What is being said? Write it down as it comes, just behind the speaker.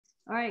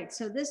All right,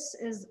 so this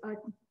is a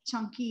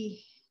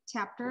chunky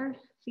chapter,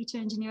 feature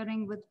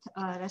engineering with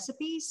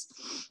recipes.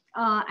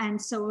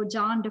 And so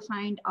John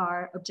defined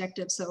our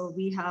objectives. So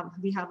we have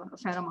a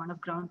fair amount of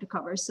ground to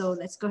cover. So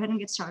let's go ahead and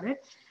get started.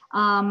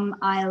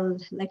 I'll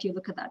let you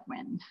look at that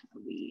when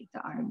the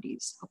RMD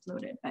is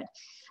uploaded. But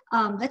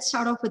let's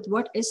start off with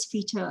what is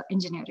feature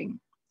engineering.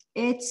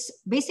 It's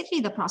basically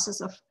the process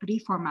of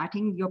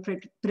reformatting your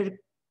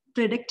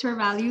predictor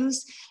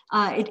values.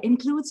 It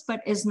includes,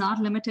 but is not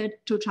limited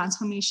to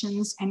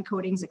transformations,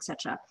 encodings,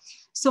 etc.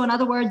 So in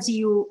other words,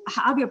 you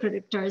have your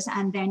predictors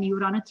and then you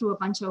run it through a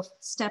bunch of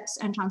steps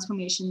and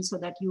transformations so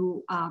that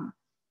you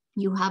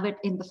have it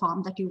in the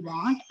form that you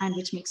want and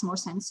which makes more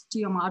sense to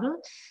your model.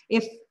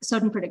 If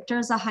certain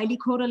predictors are highly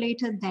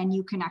correlated, then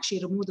you can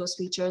actually remove those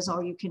features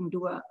or you can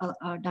do a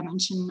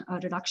dimension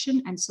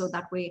reduction. And so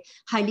that way,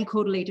 highly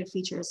correlated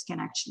features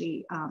can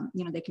actually,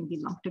 they can be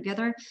lumped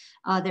together.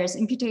 There's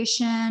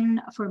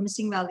imputation for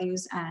missing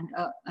values and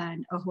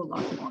a whole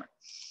lot more.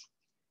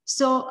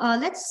 So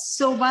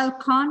so while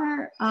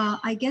Connor,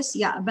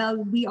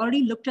 we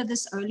already looked at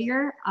this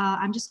earlier.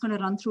 I'm just going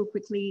to run through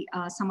quickly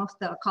some of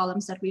the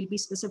columns that we'll be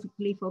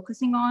specifically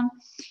focusing on.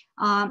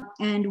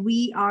 And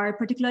we are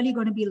particularly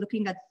going to be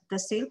looking at the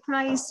sale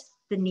price,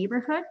 the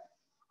neighborhood,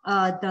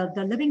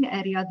 the living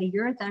area, the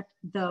year that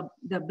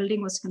the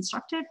building was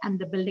constructed, and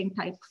the building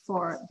type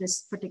for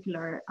this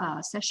particular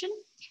session.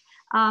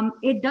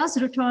 It does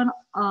return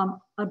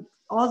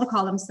all the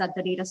columns that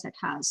the data set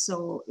has.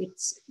 So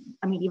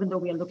even though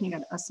we are looking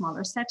at a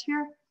smaller set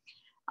here,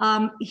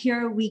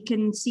 here we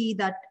can see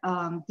that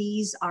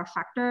these are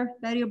factor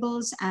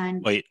variables.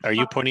 And wait, are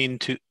you pointing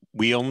to,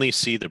 we only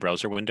see the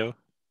browser window?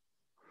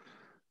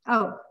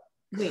 Oh,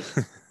 wait,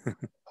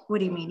 what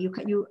do you mean?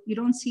 You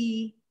don't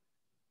see,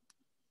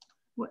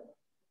 what?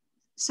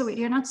 So wait,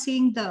 you're not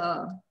seeing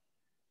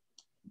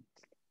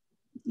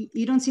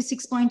you don't see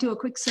 6.2, a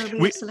quick survey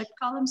of select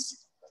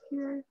columns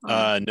here?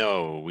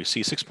 No, we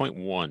see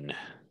 6.1.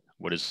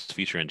 What is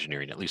feature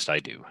engineering? At least I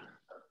do.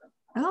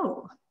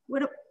 Oh,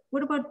 what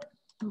about,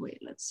 oh wait,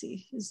 let's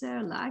see. Is there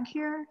a lag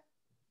here?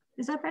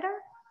 Is that better?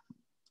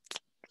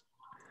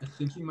 I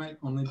think you might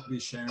only be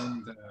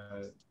sharing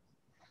the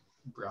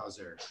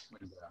browser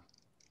window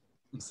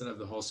instead of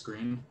the whole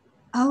screen.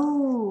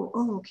 Oh,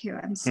 okay,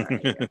 I'm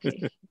sorry,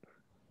 okay.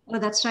 Oh,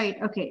 that's right.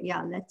 Okay,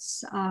 yeah,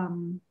 let's, let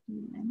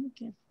me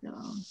get the,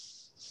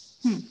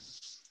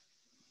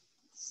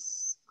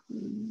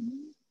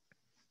 screen.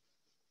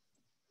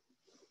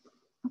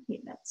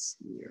 Okay, that's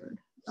weird.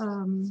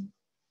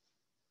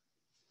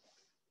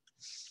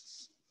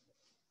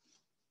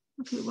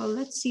 Okay, well,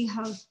 let's see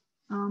how,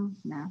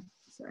 no,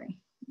 sorry,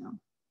 no.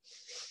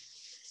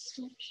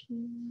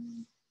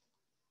 I'm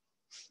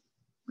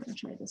gonna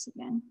try this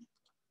again.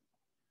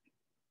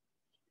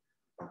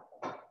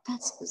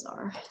 That's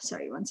bizarre.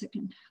 Sorry, one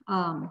second.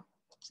 Sorry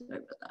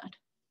about that.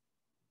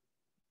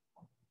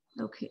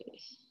 Okay,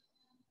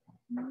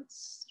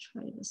 let's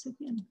try this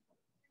again.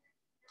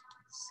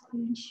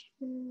 Screen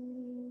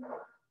share.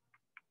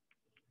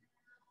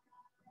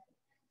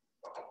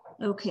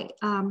 Okay,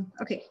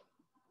 okay.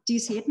 Do you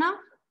see it now?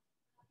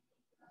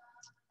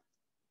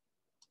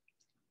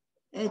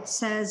 It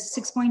says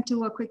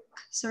 6.2, a quick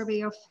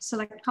survey of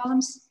select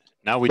columns.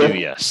 Now we do,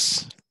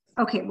 yes.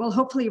 Okay, well,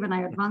 hopefully when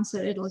I advance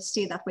it, it'll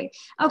stay that way.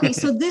 Okay,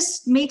 so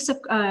this makes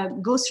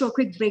goes through a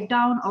quick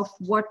breakdown of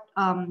what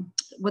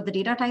the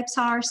data types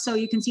are. So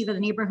you can see that the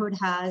neighborhood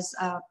has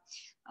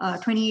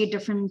 28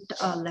 different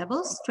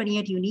levels,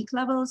 28 unique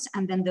levels,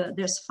 and then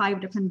there's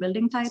 5 different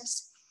building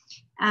types.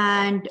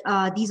 And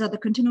these are the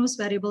continuous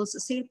variables: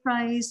 the sale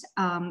price,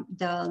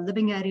 the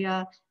living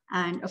area,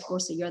 and of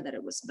course the year that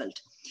it was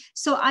built.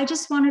 So I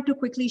just wanted to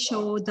quickly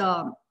show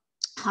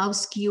how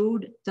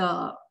skewed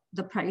the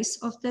price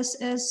of this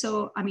is.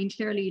 So, I mean,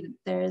 clearly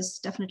there's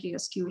definitely a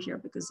skew here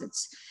because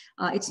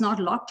it's not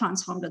log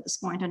transformed at this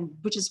point, and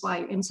which is why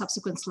in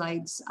subsequent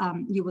slides,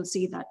 you will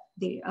see that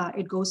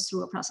it goes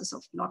through a process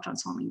of log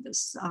transforming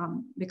this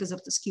because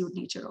of the skewed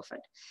nature of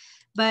it.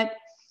 But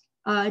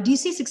do you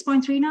see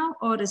 6.3 now,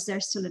 or is there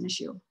still an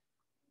issue?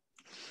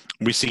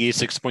 We see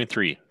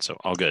 6.3, so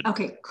all good.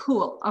 Okay,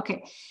 cool.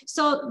 Okay,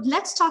 so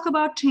let's talk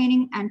about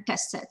training and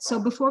test sets. So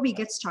before we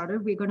get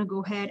started, we're going to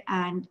go ahead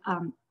and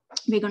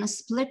we're going to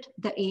split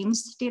the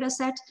Ames data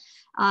set.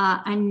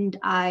 And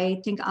I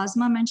think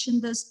Asma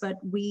mentioned this, but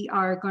we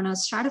are going to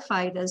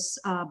stratify this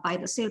by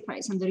the sale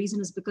price. And the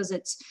reason is because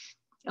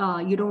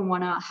you don't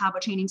want to have a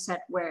training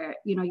set where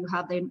you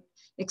have the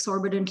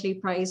exorbitantly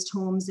priced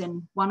homes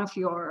in one of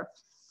your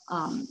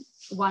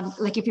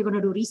like if you're going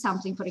to do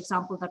resampling, for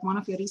example, that one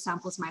of your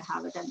resamples might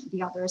have it and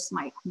the others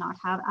might not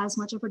have as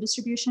much of a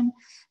distribution.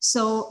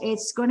 So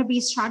it's going to be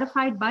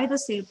stratified by the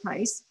sale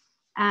price,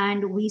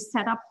 and we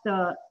set up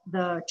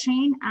the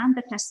train and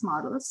the test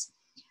models.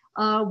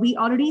 We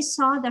already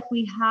saw that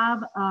we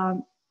have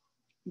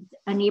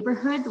a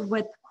neighborhood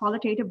with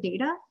qualitative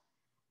data.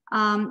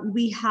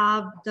 We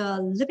have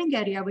the living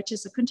area, which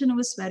is a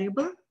continuous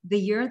variable, the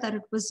year that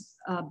it was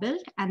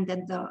built, and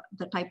then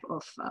the type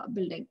of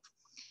building.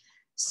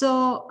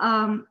 So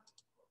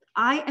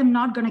I am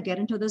not going to get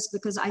into this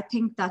because I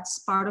think that's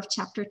part of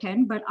chapter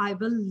 10, but I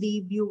will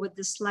leave you with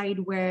this slide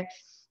where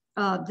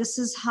this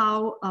is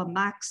how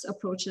Max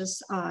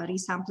approaches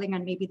resampling,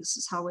 and maybe this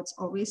is how it's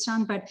always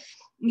done, but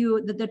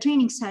the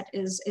training set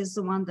is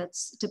the one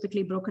that's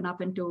typically broken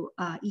up into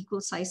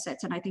equal size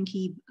sets. And I think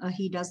he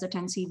does the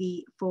 10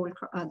 CV fold,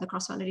 the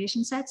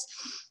cross-validation sets,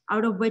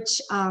 out of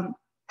which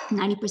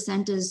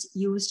 90% is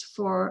used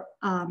for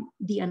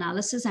the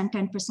analysis and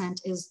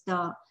 10% is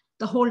the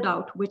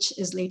holdout, which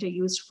is later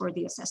used for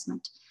the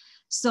assessment.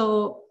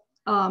 So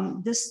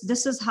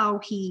this is how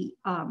he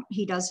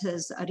does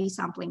his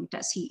resampling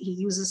test. He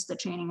uses the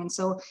training. And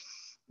so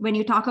when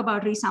you talk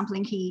about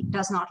resampling, he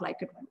does not like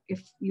it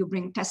if you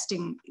bring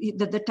testing,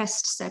 the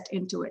test set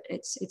into it.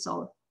 It's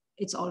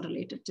all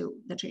related to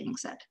the training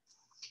set.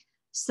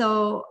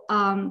 So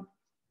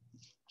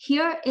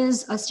here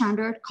is a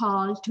standard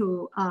call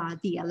to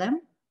the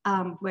LM,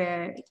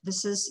 where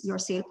this is your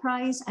sale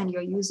price and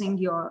you're using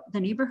the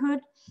neighborhood,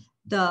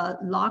 the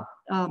log,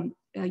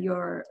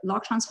 you're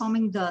log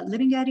transforming the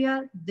living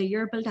area, the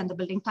year built, and the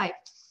building type.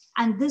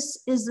 And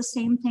this is the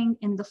same thing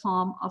in the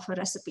form of a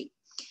recipe.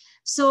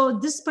 So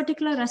this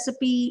particular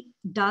recipe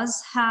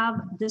does have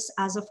this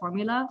as a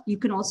formula. You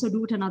can also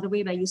do it another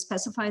way where you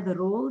specify the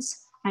roles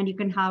and you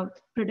can have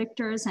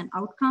predictors and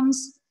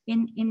outcomes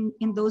in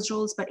those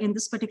roles. But in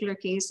this particular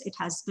case, it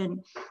has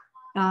been,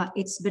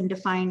 it's been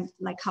defined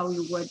like how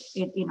you would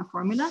in a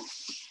formula.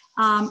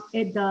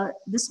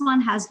 This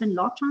one has been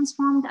log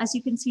transformed, as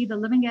you can see, the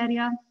living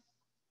area.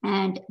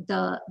 And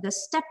the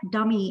step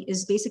dummy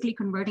is basically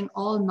converting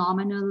all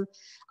nominal.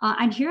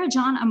 And here,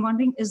 John, I'm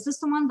wondering, is this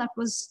the one that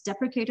was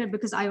deprecated?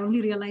 Because I only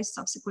realized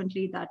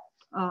subsequently that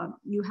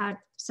you had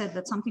said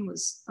that something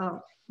was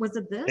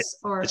it this?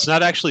 Or it's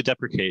not actually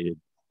deprecated,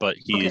 but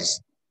he's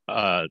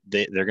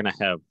they're going to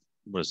have,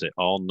 what is it,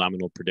 all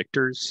nominal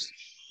predictors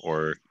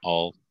or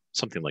all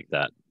something like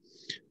that.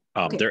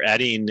 They're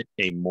adding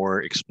a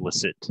more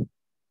explicit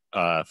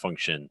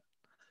function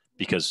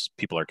because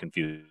people are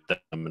confused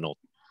that nominal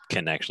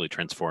can actually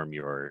transform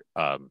your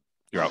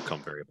outcome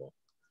variable.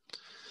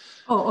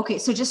 Oh, okay.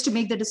 So just to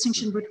make the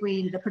distinction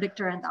between the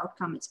predictor and the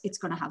outcome, it's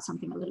going to have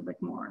something a little bit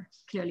more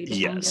clearly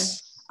defined.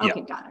 Yes.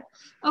 Okay, got it.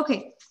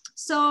 Okay.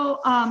 So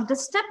the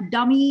step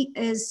dummy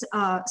is,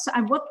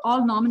 and what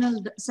all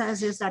nominal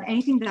says is that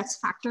anything that's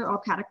factor or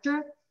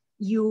character,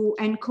 you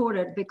encode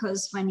it,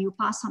 because when you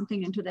pass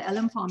something into the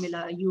LM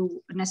formula,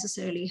 you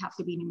necessarily have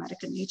to be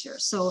numeric in nature.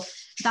 So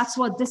that's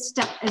what this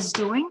step is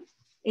doing.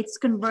 It's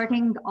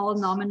converting all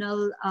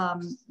nominal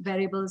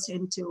variables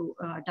into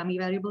dummy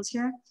variables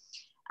here.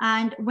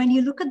 And when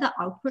you look at the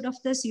output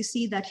of this, you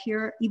see that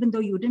here, even though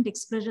you didn't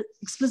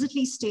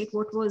explicitly state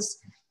what was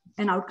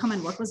an outcome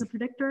and what was a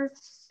predictor,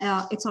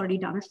 it's already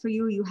done it for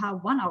you. You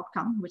have one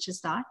outcome, which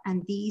is that,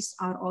 and these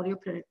are all your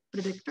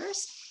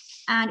predictors.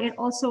 And it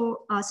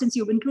also, since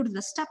you've included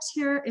the steps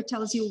here, it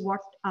tells you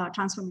what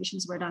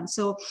transformations were done.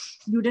 So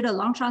you did a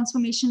long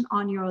transformation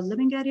on your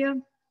living area,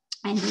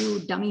 and you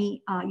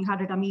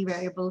had a dummy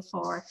variable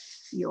for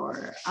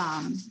your,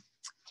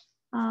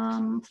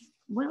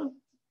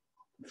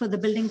 for the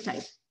building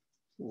type.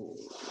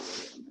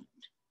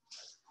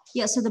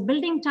 Yeah, so the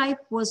building type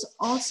was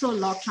also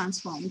log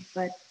transformed,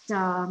 but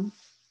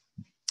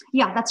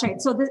yeah, that's right.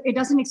 So it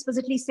doesn't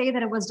explicitly say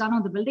that it was done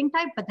on the building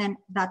type, but then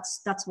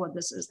that's what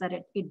this is, that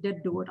it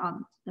did do it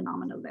on the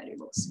nominal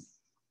variables.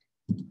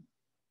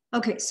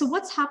 Okay, so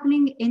what's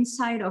happening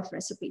inside of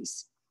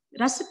recipes?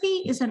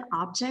 Recipe is an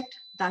object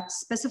that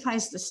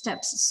specifies the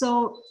steps.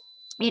 So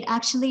it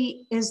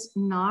actually is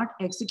not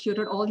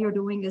executed. All you're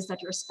doing is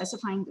that you're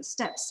specifying the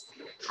steps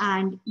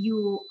and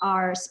you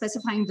are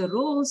specifying the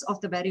roles of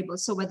the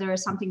variables. So whether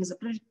something is a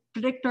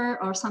predictor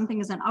or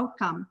something is an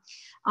outcome.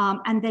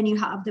 And then you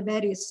have the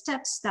various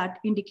steps that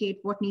indicate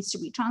what needs to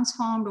be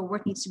transformed or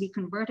what needs to be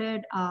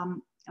converted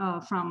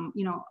from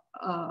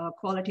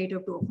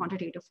qualitative to a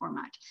quantitative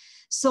format.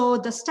 So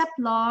the step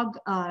log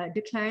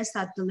declares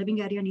that the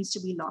living area needs to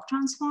be log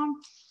transformed,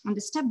 and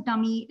the step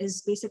dummy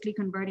is basically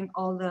converting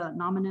all the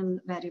nominal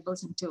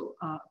variables into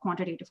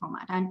quantitative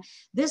format. And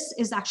this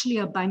is actually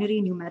a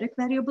binary numeric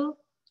variable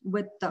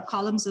with the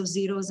columns of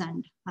zeros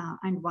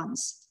and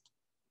ones.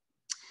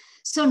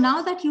 So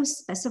now that you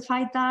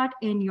specified that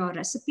in your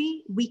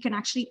recipe, we can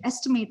actually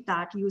estimate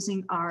that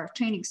using our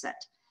training set.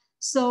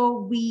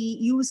 So we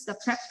use the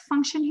prep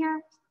function here,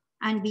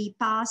 and we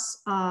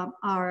pass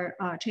our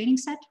training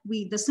set.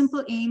 The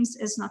simple aims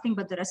is nothing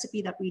but the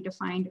recipe that we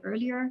defined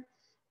earlier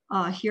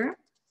here.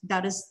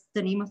 That is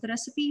the name of the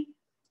recipe.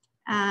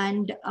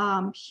 And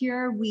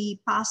here we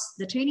pass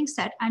the training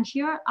set. And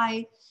here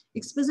I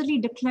explicitly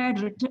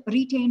declared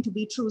retain to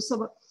be true.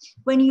 So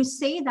when you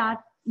say that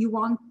you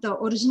want the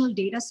original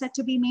data set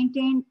to be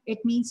maintained, it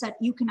means that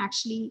you can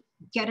actually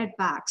get it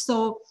back.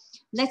 So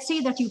let's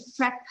say that you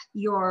prep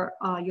your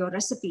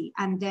recipe,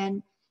 and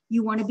then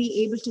you want to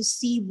be able to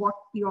see what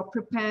your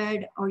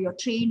prepared or your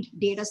trained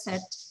data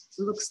set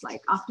looks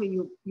like after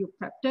you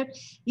prepped it.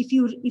 If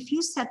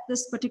you set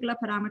this particular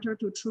parameter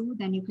to true,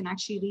 then you can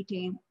actually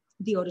retain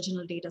the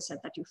original data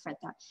set that you fed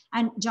that.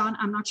 And John,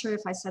 I'm not sure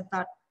if I said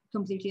that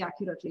completely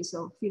accurately.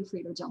 So feel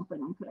free to jump in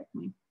and correct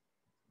me.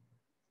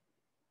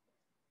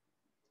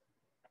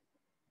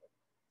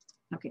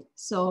 Okay,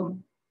 so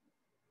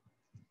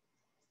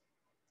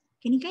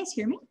can you guys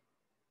hear me?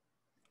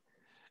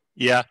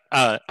 Yeah,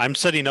 I'm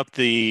setting up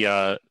the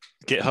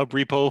GitHub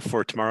repo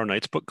for tomorrow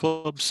night's book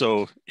club.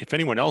 So if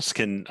anyone else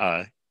can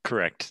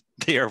correct,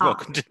 they are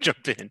welcome to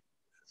jump in.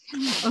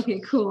 Okay,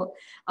 cool.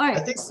 All right. I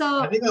think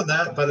on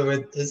that, by the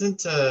way,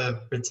 isn't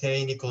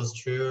retain equals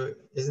true?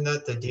 Isn't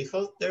that the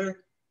default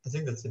there? I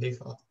think that's the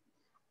default.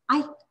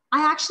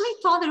 I actually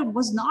thought it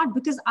was not,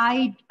 because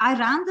I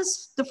ran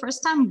this the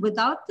first time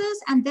without this,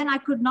 and then I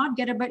could not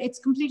get it, but it's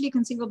completely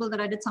conceivable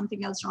that I did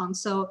something else wrong.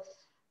 So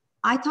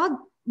I thought,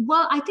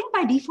 well, I think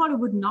by default it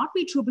would not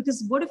be true,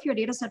 because what if your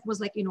data set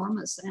was like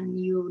enormous and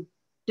you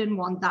didn't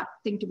want that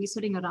thing to be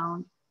sitting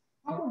around?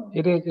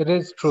 It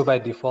is true by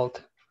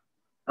default.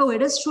 Oh,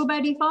 it is true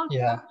by default?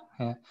 Yeah,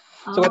 yeah.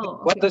 Oh, So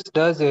what this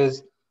does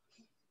is,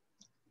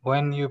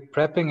 when you're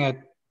prepping it,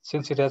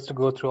 since it has to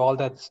go through all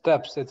that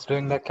steps, it's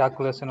doing that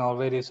calculation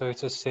already. So it's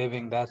just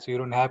saving that. So you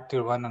don't have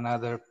to run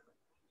another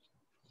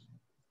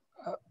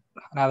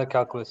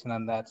calculation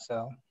on that.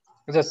 So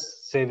it's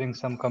just saving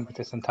some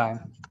computation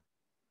time.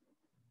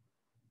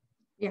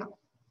 Yeah,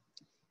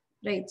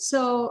 right.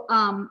 So,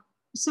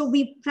 so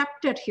we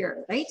prepped it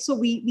here, right? So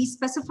we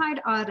specified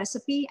our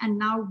recipe, and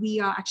now we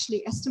are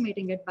actually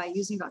estimating it by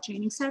using our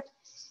training set.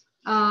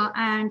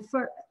 And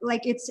for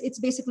like, it's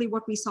basically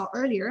what we saw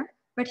earlier.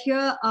 But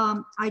here,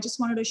 I just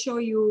wanted to show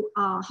you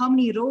how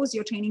many rows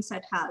your training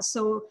set has.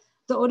 So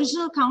the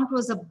original count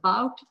was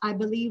about, I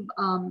believe,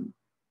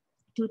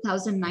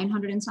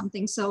 2,900 and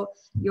something. So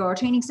your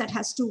training set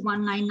has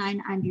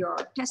 2,199, and your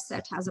test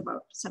set has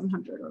about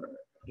 700 or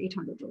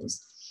 800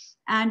 rows.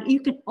 And you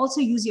can also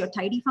use your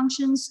tidy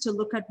functions to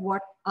look at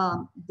what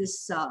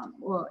this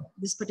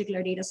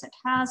particular data set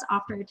has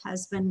after it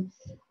has been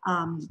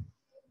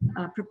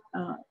after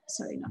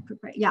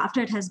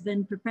it has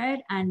been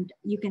prepared. And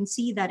you can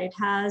see that it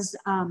has,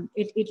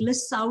 it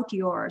lists out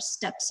your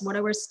steps,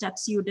 whatever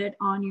steps you did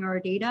on your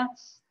data.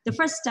 The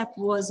first step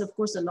was, of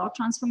course, a log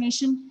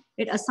transformation.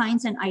 It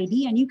assigns an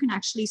ID, and you can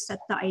actually set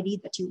the ID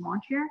that you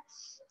want here.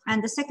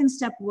 And the second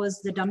step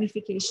was the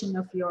dummification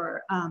of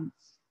your,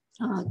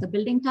 the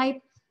building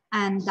type.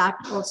 And that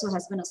also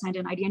has been assigned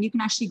an ID. And you can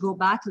actually go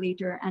back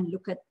later and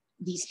look at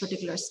these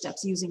particular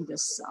steps using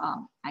this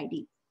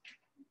ID.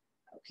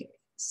 Okay,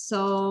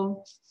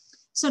 so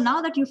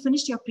now that you've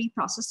finished your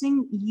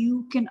pre-processing,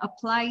 you can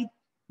apply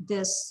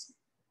this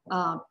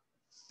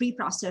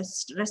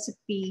pre-processed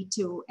recipe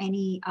to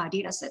any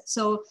data set.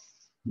 So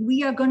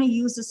we are going to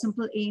use the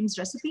simple Ames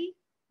recipe,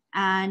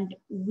 and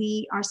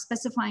we are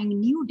specifying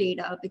new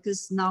data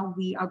because now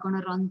we are going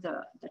to run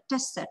the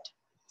test set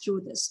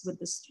through this with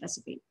this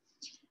recipe.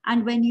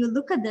 And when you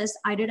look at this,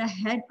 I did a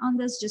head on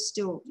this just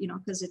to, you know,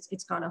 because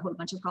it's got a whole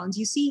bunch of columns.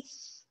 You see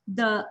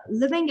the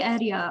living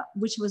area,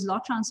 which was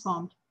log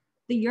transformed,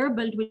 the year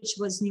built, which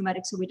was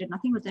numeric, so we did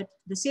nothing with it,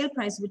 the sale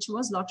price, which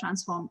was log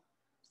transformed,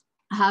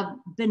 have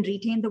been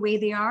retained the way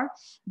they are.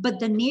 But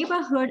the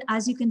neighborhood,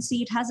 as you can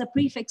see, it has a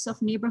prefix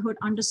of neighborhood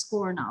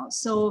underscore now.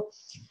 So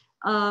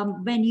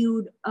when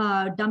you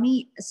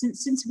dummy,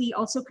 since we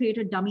also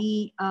created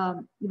dummy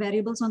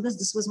variables on this,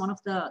 this was one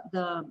of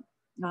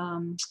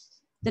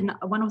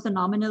the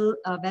nominal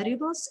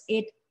variables.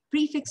 It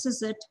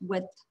prefixes it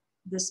with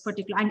this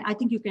particular, and I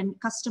think you can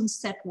custom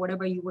set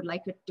whatever you would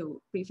like it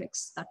to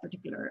prefix that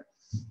particular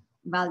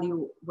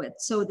value with.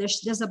 So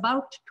there's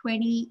about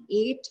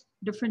 28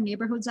 different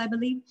neighborhoods, I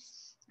believe,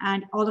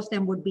 and all of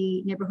them would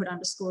be neighborhood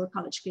underscore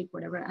College Creek,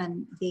 whatever,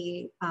 and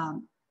they've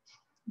all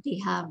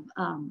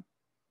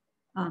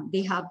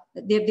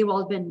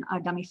been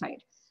dummified.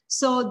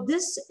 So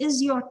this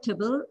is your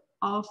tibble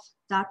of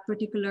that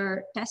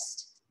particular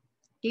test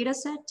data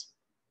set.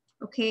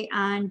 Okay,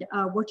 and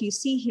what you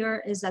see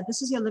here is that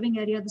this is your living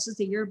area, this is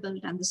the year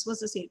built, and this was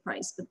the sale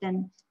price, but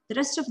then the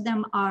rest of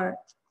them are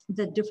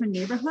the different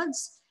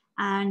neighborhoods,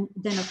 and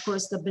then of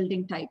course the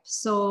building type.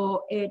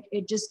 So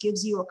it just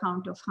gives you a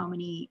count of how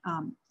many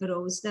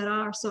rows there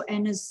are. So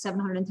N is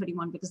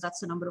 731 because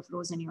that's the number of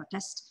rows in your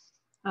test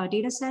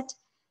data set,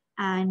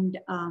 and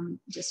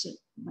just a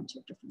bunch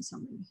of different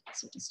summary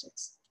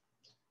statistics.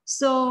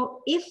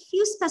 So if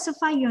you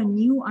specify your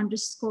new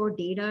underscore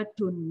data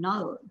to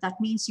null, that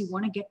means you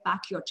want to get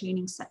back your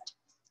training set.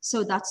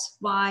 So that's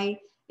why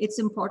it's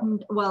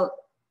important. Well,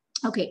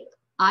 okay,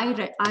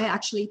 I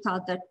actually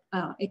thought that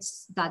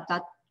it's that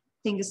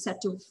thing is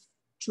set to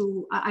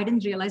true. I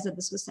didn't realize that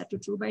this was set to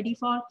true by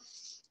default,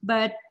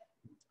 but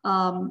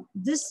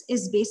this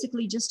is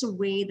basically just a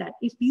way that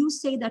if you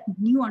say that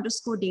new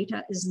underscore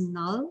data is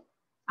null,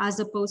 as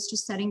opposed to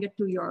setting it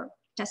to your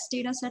test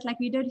data set like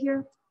we did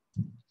here,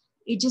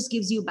 it just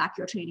gives you back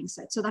your training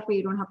set. So that way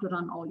you don't have to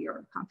run all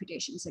your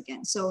computations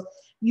again. So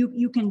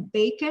you can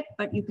bake it,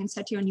 but you can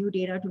set your new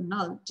data to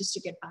null just to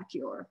get back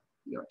your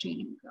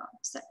training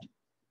set.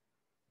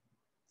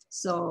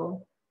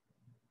 So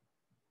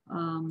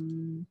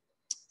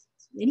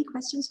any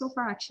questions so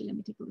far? Actually, let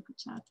me take a look at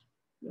chat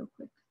real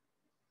quick.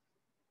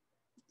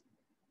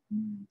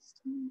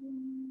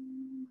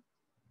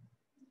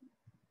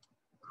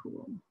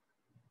 Cool.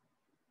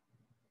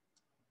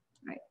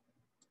 Right.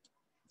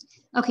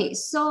 Okay,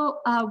 so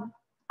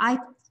I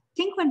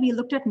think when we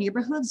looked at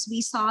neighborhoods,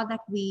 we saw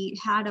that we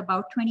had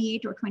about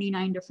 28 or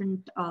 29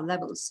 different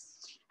levels.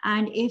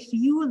 And if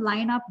you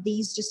line up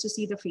these just to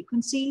see the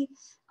frequency,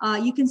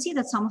 you can see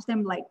that some of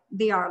them, like,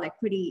 they are like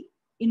pretty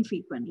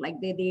infrequent, like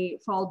they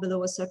fall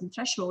below a certain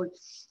threshold.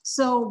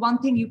 So one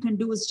thing you can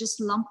do is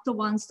just lump the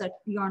ones that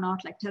you're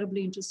not like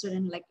terribly interested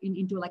in, like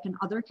into like an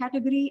other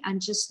category, and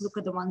just look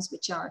at the ones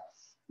which are,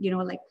 you know,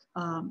 like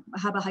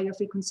have a higher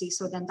frequency.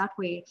 So then that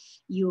way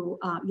you're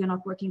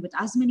not working with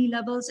as many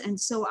levels. And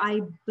so I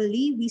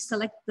believe we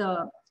select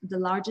the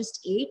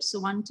largest 8.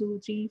 So 1,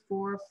 2, 3,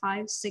 4,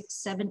 5, 6,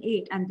 7,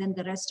 8, and then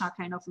the rest are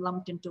kind of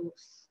lumped into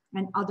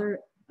an other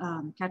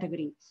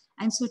category.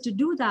 And so to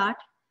do that,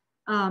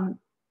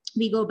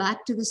 we go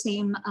back to the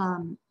same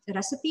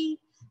recipe.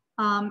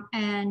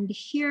 And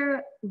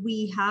here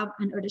we have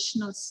an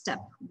additional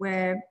step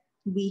where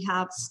we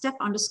have step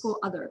underscore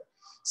other.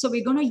 So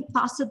we're going to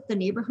pass it the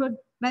neighborhood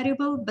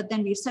variable, but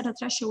then we set a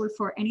threshold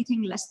for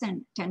anything less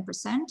than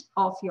 10%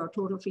 of your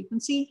total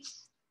frequency.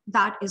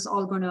 That is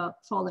all going to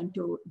fall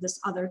into this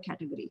other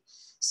category.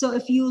 So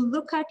if you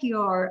look at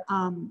your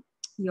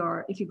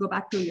if you go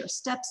back to your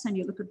steps and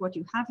you look at what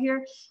you have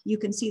here, you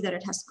can see that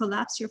it has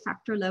collapsed your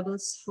factor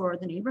levels for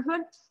the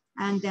neighborhood,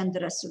 and then the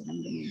rest of them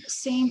remain the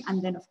same.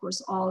 And then of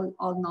course, all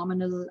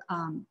nominal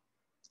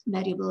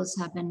variables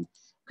have been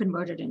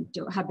converted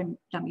into, have been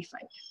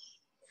dummified.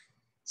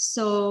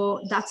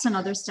 So that's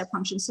another step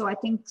function. So I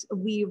think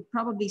we've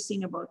probably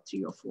seen about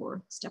 3 or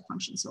 4 step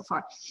functions so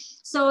far.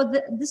 So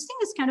this thing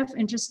is kind of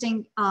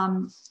interesting.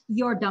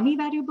 Your dummy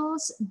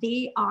variables,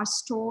 they are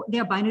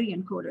binary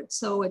encoded.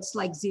 So it's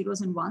like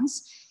zeros and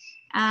ones.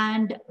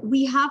 And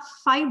we have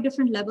 5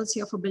 different levels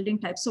here for building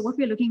types. So what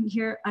we're looking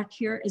at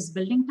here is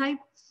building type.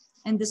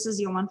 And this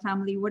is your one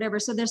family, whatever.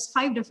 So there's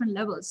 5 different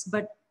levels,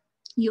 but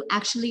you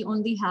actually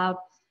only have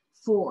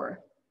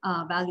 4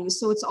 values.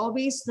 So it's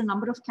always the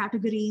number of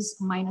categories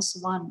minus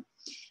 1.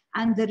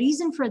 And the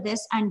reason for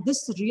this, and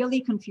this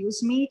really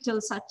confused me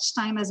till such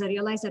time as I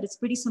realized that it's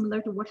pretty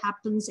similar to what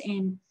happens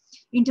in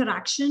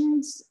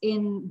interactions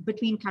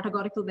between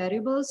categorical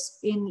variables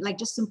in like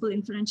just simple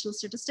inferential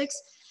statistics.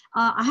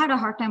 I had a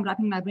hard time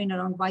wrapping my brain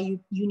around why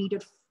you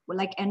needed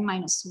like n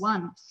minus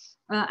 1.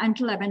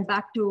 Until I went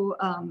back to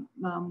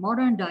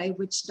Modern Dive,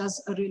 which does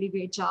a really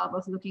great job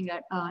of looking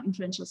at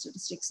inferential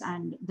statistics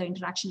and the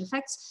interaction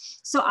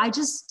effects. So I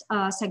just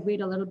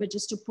segued a little bit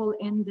just to pull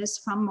in this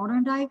from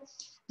Modern Dive.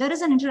 There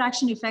is an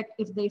interaction effect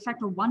if the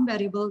effect of one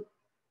variable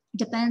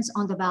depends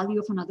on the value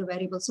of another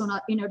variable. So now,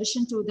 in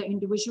addition to the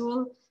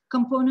individual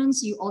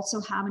components, you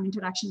also have an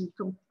interaction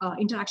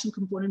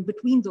component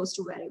between those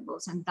 2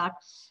 variables. And that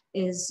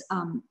is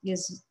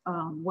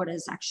what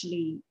is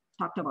actually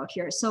talked about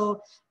here.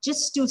 So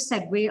just to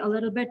segue a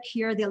little bit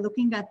here, they're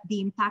looking at the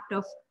impact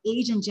of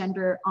age and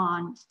gender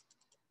on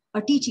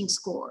a teaching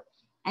score.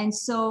 And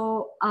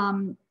so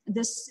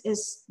this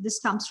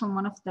comes from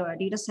one of the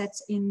data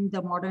sets in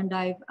the Modern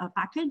Dive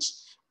package.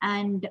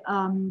 And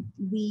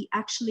we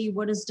actually,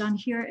 what is done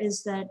here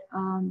is that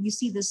you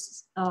see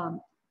this,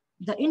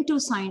 the into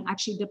sign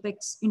actually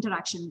depicts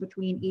interaction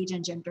between age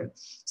and gender.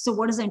 So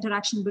what is the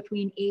interaction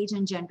between age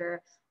and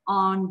gender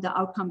on the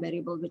outcome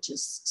variable, which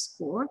is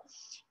score?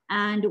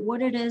 And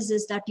what it is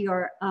that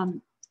your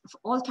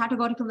all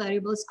categorical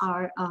variables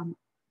are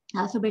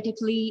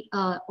alphabetically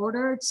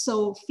ordered.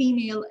 So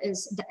female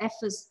is, the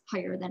F is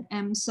higher than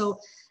M. So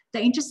the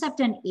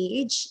intercept and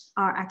age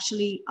are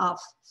actually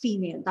of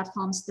female. That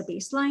forms the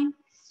baseline.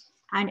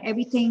 And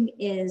everything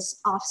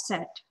is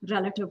offset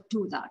relative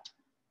to that.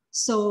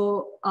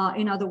 So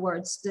in other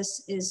words,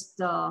 this is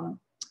the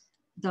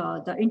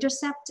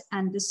intercept,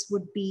 and this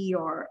would be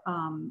your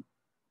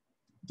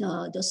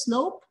the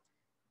slope.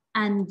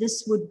 And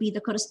this would be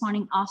the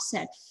corresponding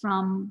offset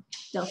from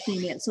the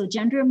female. So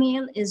gender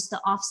male is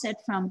the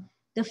offset from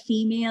the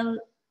female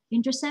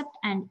intercept,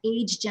 and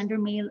age gender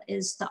male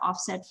is the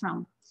offset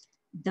from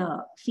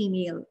the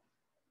female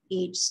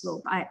age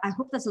slope. I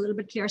hope that's a little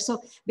bit clear.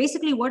 So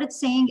basically what it's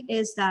saying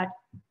is that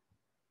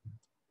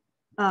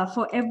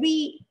for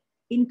every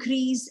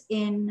increase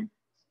in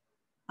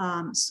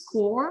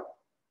score,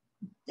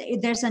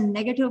 there's a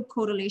negative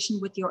correlation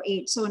with your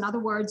age. So in other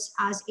words,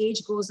 as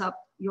age goes up,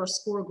 your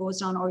score goes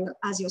down, or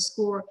as your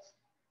score,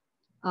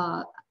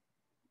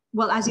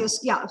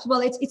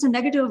 it's a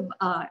negative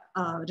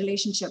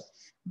relationship,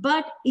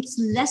 but it's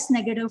less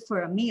negative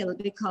for a male,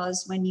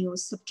 because when you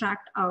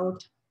subtract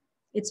out,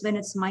 when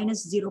it's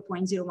minus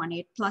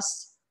 0.018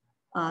 plus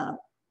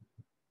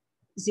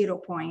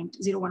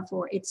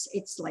 0.014,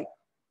 it's like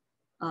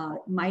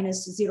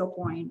minus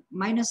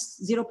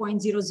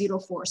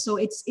 0.004. So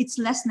it's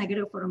less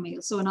negative for a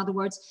male. So in other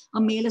words,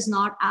 a male is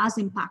not as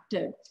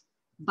impacted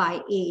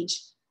by age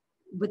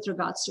with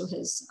regards to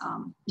his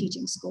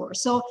teaching score.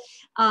 So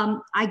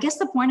I guess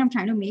the point I'm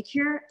trying to make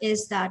here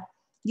is that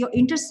your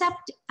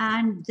intercept,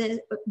 and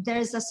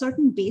there's a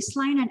certain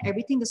baseline, and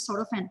everything is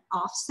sort of an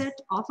offset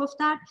off of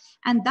that.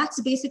 And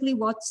that's basically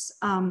what's,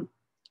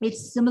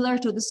 it's similar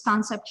to this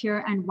concept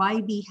here, and why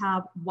we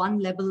have one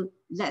level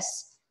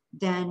less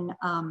than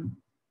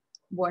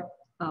what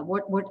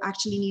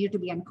actually needed to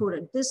be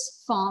encoded.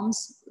 This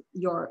forms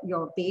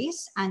your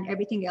base, and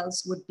everything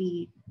else would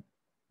be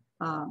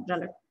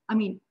relative. I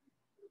mean,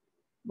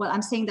 well,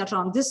 I'm saying that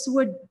wrong. This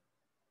would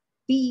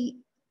be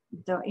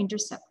the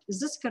intercept. Is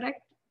this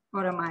correct?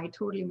 Or am I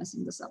totally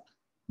messing this up?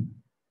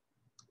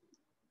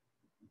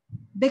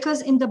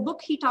 Because in the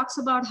book, he talks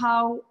about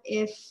how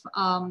if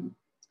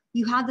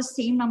you had the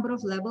same number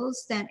of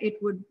levels, then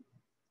it would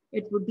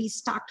be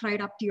stacked right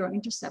up to your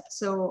intercept.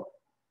 So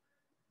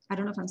I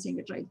don't know if I'm saying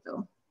it right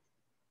though.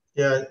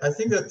 Yeah, I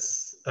think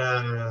that's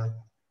I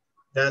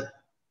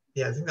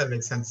think that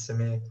makes sense to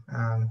me,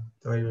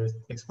 the way you're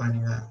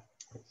explaining that.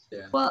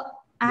 Yeah.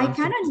 Well, I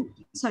kind of,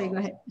 sorry, go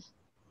ahead.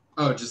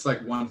 Oh, just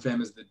like one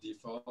fam is the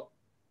default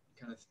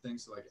kind of thing.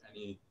 So like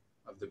any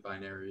of the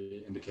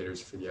binary indicators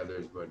for the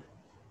others would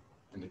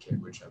indicate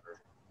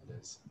whichever it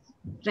is.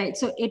 Right.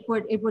 So it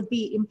would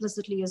be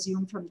implicitly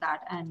assumed from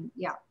that, and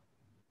yeah.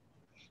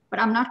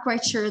 But I'm not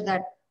quite sure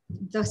that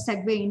the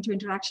segue into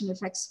interaction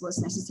effects was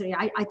necessary.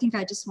 I think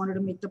I just wanted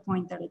to make the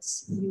point that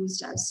it's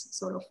used as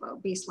sort of a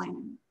baseline,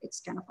 and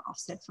it's kind of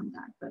offset from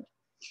that. But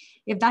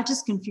if that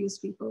just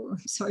confused people,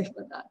 I'm sorry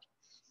for that.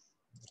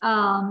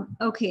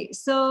 Okay,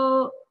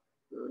 so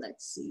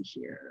let's see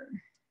here.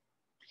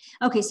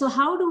 Okay, so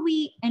how do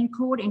we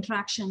encode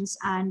interactions?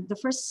 And the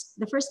first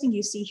thing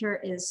you see here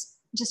is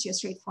just your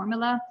straight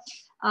formula.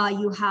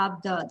 You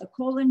have the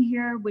colon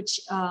here, which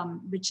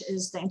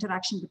is the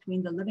interaction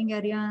between the living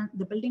area,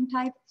 the building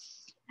type,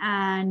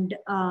 and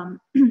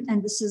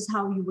this is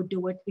how you would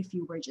do it if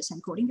you were just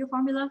encoding your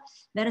formula.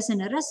 Whereas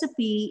in a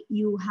recipe,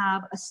 you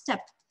have a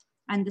step,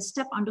 and the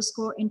step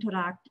underscore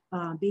interact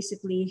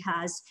basically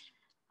has,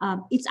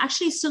 it's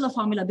actually still a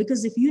formula,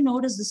 because if you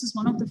notice, this is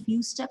one of the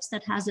few steps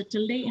that has a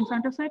tilde in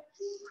front of it,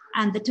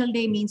 and the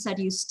tilde means that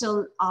you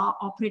still are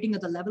operating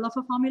at the level of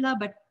a formula,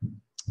 but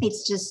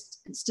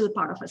it's still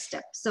part of a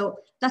step. So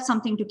that's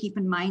something to keep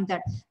in mind,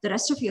 that the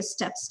rest of your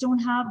steps don't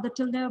have the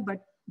tilde,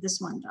 but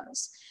this one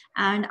does.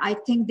 And I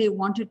think he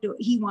wanted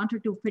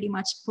to pretty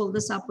much pull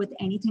this up with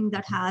anything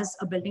that has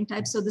a building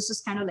type. So this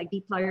is kind of like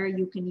deployer.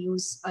 You can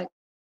use a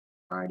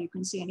card. You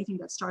can see anything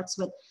that starts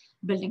with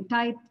building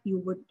type. You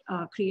would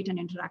create an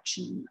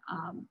interaction.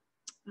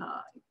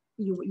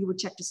 You would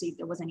check to see if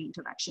there was any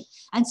interaction.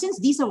 And since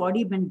these have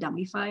already been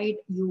dummified,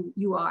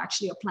 you are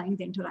actually applying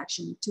the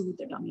interaction to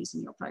the dummies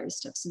in your prior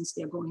steps, since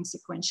they're going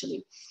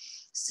sequentially.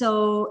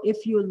 So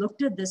if you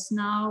looked at this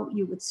now,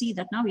 you would see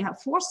that now we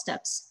have 4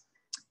 steps,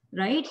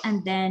 right?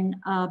 And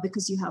then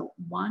because you have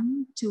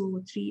 1,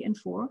 2, 3, and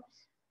 4,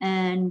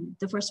 and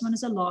the first one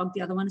is a log,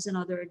 the other one is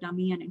another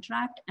dummy and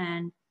interact,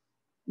 and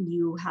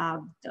you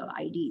have the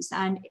IDs.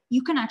 And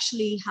you can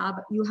actually have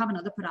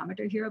another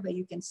parameter here where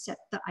you can set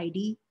the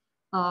ID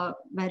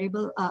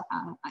variable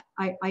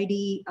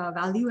ID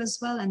value as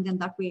well. And then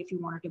that way, if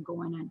you wanted to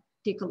go in and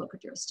take a look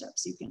at your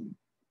steps, you can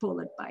pull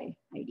it by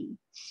ID.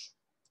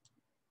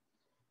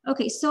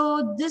 Okay,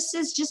 so this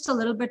is just a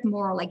little bit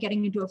more like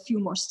getting into a few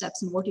more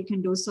steps and what you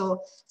can do.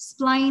 So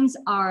splines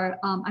are,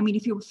 I mean,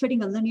 if you were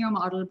fitting a linear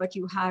model, but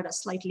you had a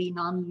slightly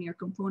nonlinear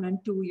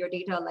component to your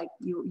data, like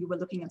you were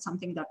looking at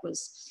something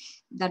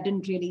that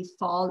didn't really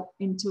fall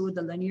into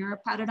the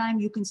linear paradigm,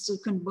 you can still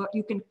convert,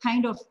 you can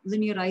kind of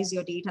linearize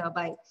your data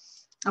by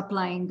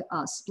applying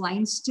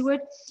splines to it.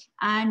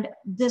 And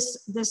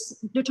this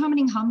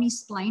determining how many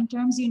spline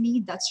terms you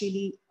need, that's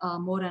really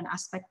more an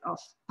aspect of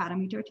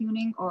parameter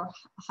tuning, or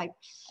I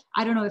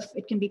don't know if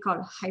it can be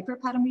called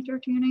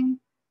hyperparameter tuning,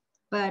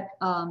 but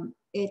I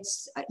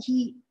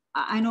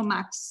know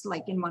Max,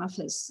 like in one of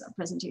his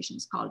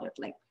presentations, called it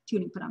like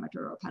tuning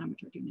parameter or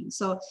parameter tuning.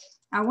 So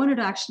I wanted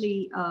to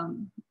actually,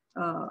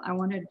 I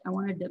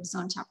wanted dibs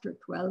on chapter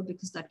 12,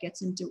 because that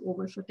gets into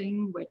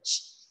overfitting,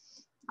 which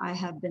I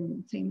have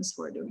been famous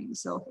for doing.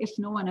 So if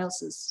no one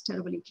else is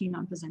terribly keen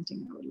on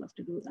presenting, I would love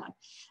to do that.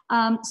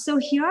 So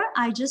here,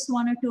 I just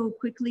wanted to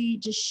quickly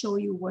just show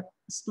you what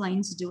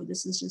splines do.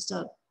 This is just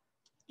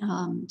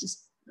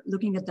just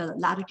looking at the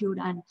latitude,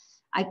 and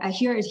I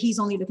hear he's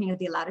only looking at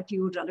the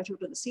latitude relative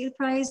to the sale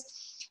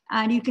price.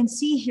 And you can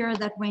see here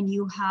that when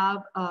you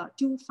have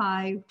 2,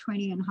 5,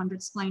 20, and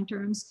 100 spline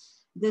terms,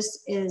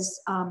 this is,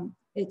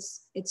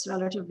 it's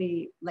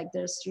relatively, like,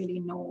 there's really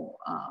no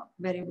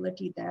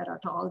variability there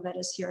at all.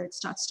 Whereas here it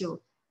starts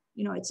to,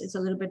 it's a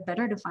little bit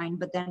better defined.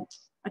 But then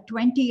at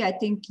 20, I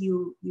think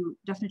you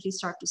definitely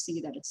start to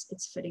see that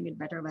it's fitting it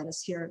better.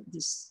 Whereas here,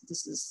 this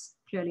is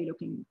clearly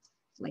looking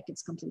like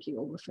it's completely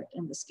overfit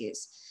in this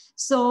case.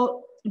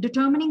 So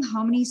determining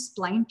how many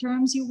spline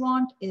terms you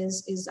want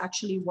is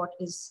actually what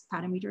is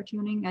parameter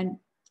tuning, and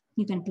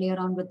you can play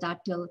around with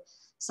that till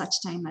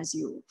such time as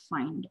you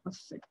find a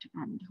fit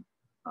and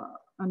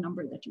a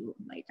number that you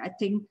like. I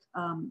think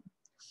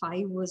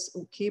 5 was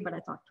okay, but I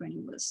thought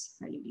 20 was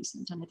fairly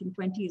decent. And I think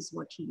 20 is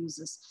what he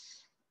uses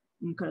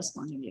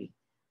correspondingly.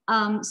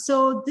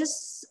 So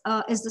this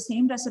is the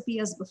same recipe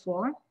as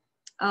before,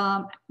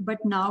 but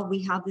now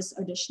we have this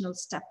additional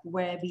step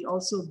where we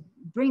also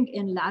bring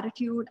in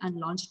latitude and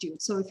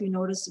longitude. So if you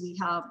notice, we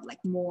have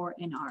like more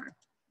in our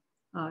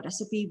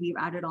recipe. We've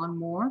added on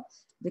more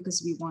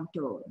because we want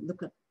to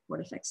look at what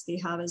effects they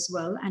have as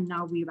well. And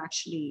now we've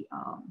actually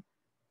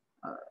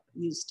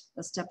used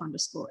a step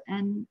underscore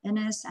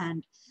ns,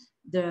 and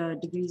the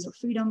degrees of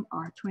freedom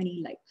are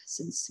 20, like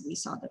since we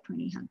saw that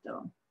 20 had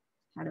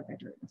a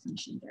better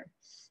definition there.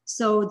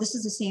 So this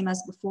is the same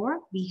as before.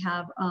 We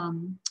have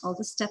all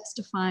the steps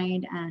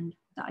defined and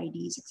the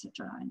IDs,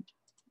 etc. and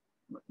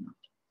whatnot.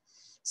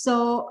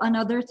 So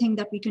another thing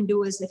that we can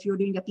do is if you're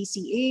doing a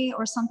PCA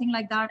or something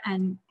like that,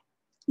 and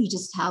you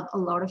just have a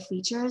lot of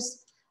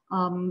features,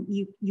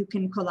 you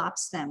can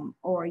collapse them,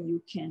 or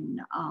you can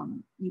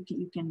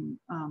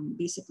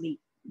basically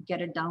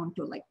get it down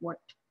to like what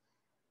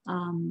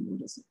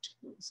is it?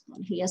 What is it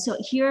called here? So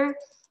here,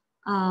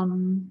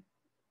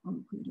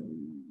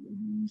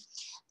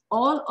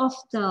 all of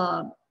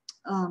the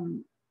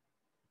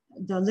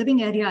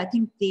living area, I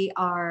think they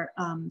are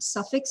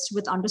suffixed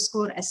with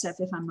underscore SF,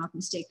 if I'm not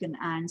mistaken.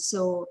 And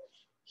so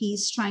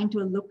he's trying to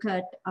look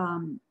at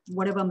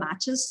whatever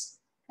matches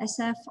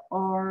SF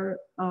or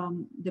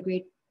the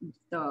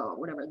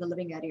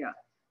living area.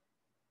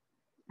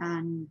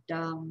 And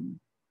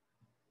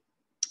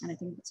I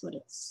think that's what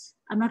it's,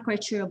 I'm not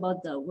quite sure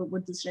about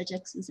what this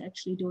regex is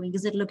actually doing.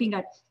 Is it looking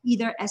at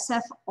either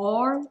SF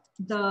or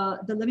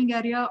the living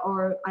area,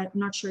 or I'm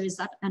not sure, is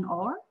that an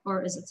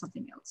or is it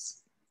something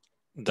else?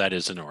 That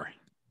is an or.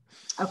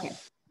 Okay.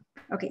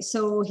 Okay,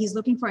 so he's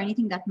looking for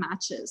anything that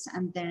matches,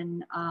 and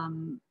then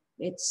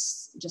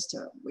it's just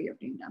a way of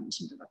doing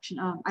dimension reduction.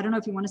 I don't know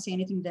if you want to say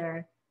anything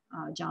there,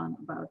 John,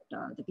 about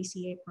the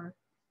PCA part.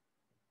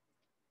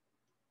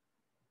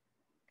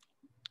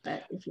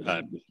 But if you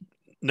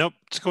nope,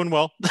 it's going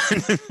well.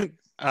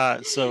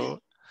 So.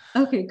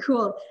 Okay,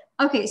 cool.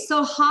 Okay,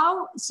 so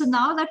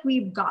now that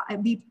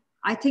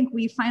I think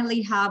we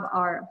finally have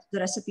the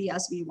recipe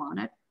as we want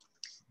it.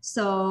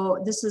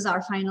 So this is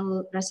our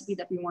final recipe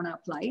that we want to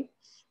apply.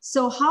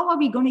 So how are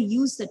we going to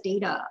use the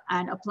data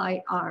and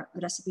apply our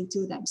recipe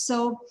to them?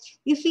 So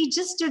if we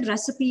just did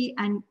recipe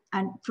and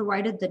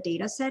provided the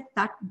data set,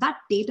 that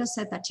data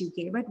set that you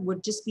gave it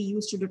would just be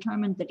used to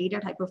determine the data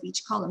type of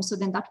each column. So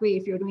then that way,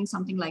 if you're doing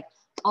something like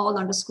all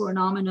underscore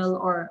nominal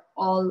or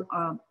all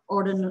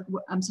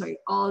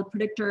all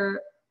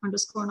predictor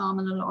underscore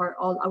nominal or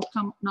all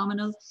outcome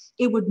nominal,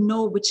 it would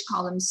know which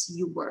columns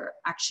you were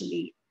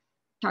actually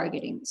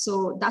targeting.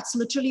 So that's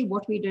literally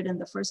what we did in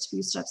the first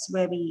few steps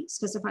where we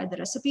specified the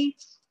recipe.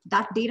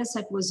 That data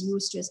set was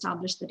used to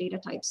establish the data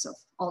types of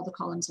all the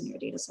columns in your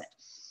data set.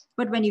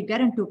 But when you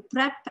get into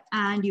prep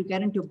and you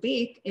get into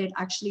bake, it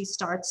actually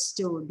starts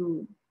to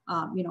do,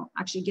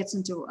 actually gets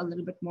into a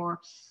little bit more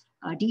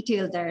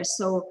detail there.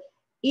 So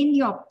in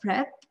your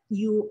prep,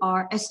 you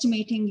are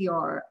estimating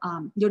you're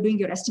doing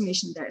your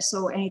estimation there.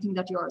 So anything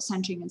that you're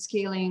centering and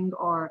scaling,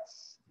 or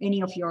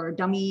any of your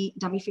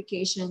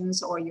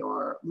dummifications or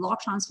your log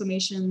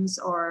transformations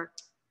or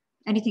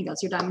anything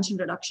else, your dimension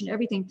reduction,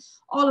 everything,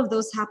 all of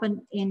those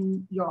happen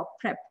in your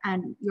prep,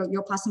 and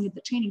you're passing it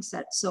the training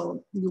set.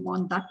 So you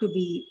want that to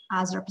be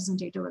as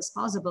representative as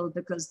possible,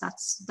 because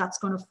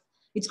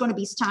it's going to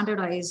be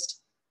standardized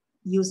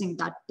using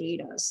that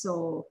data.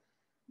 So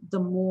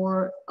the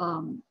more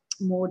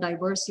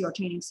diverse your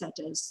training set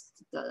is,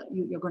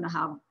 you're going to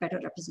have better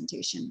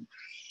representation,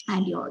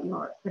 and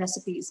your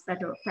recipe is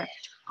better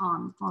prepped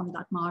on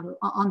that model,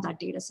 on that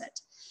data set.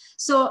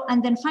 So,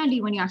 and then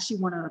finally, when you actually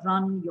want to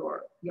run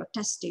your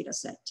test data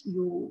set,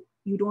 you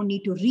don't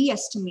need to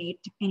re-estimate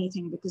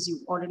anything because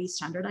you've already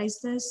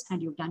standardized this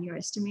and you've done your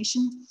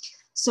estimation.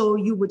 So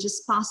you would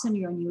just pass in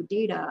your new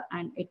data,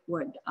 and it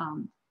would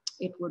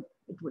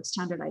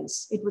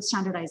standardize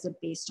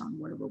it based on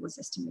whatever was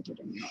estimated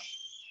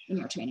in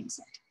your training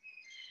set.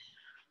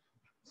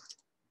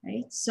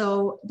 Right.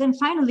 So then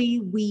finally,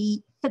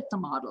 we fit the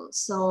model.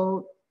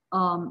 So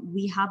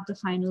we have the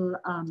final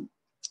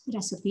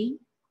recipe,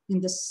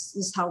 and this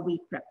is how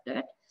we prepped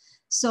it.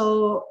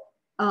 So,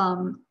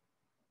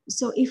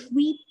 so if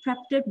we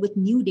prepped it with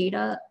new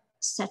data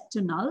set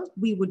to null,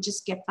 we would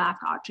just get back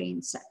our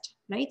train set,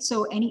 right?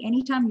 So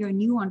anytime your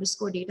new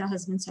underscore data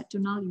has been set to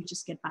null, you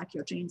just get back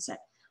your train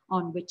set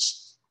on which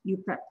you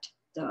prepped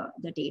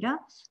the data.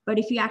 But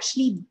if you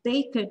actually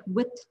bake it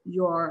with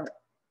your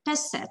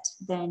test set,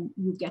 then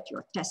you get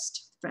your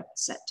test prep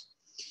set.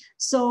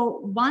 So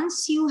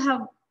once you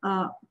have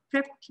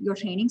prepped your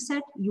training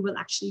set, you will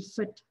actually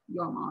fit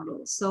your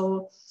model.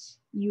 So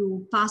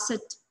you pass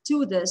it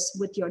to this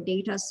with your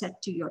data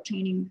set to your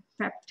training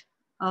prepped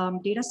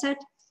data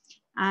set,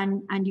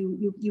 and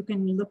you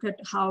can look at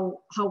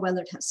how well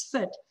it has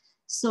fit.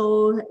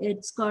 So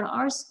it's got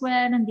R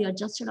squared and the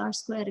adjusted R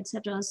squared,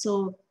 etc.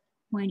 So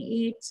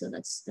 0.8, so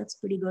that's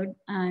pretty good,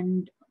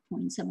 and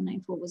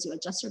 0.794 was your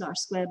adjusted R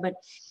squared. But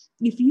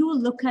if you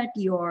look at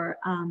your,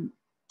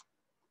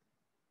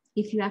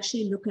 if you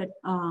actually look at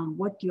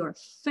what your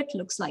fit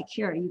looks like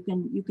here,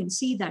 you can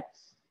see that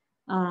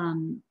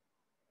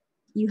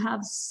you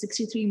have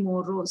 63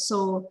 more rows.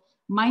 So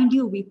mind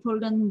you, we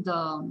pulled in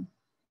the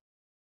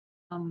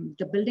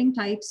building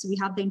types, we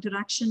have the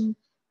interaction,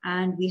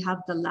 and we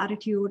have the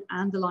latitude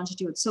and the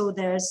longitude. So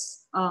there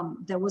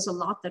was a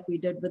lot that we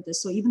did with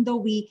this. So even though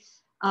we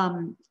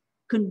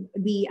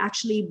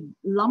actually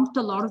lumped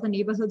a lot of the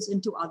neighborhoods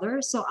into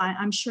others. So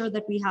I'm sure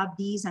that we have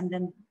these, and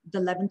then the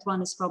 11th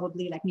one is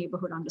probably like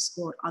neighborhood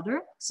underscore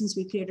other. Since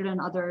we created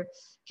another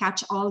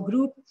catch-all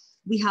group,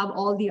 we have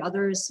all the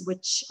others,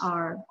 which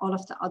are all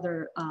of the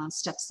other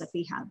steps that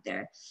we have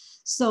there.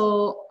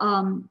 So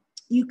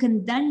you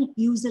can then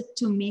use it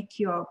to make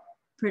your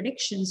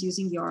predictions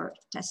using your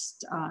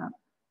test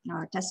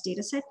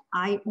data set.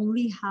 I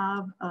only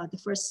have the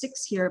first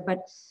 6 here, but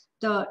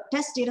the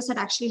test data set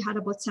actually had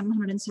about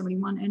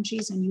 771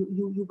 entries, and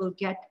you will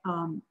get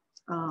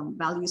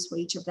values for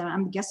each of them.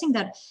 I'm guessing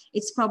that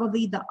it's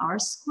probably the R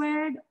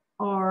squared,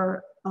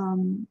 or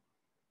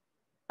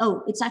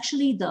oh, it's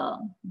actually the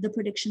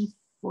prediction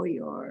for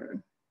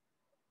your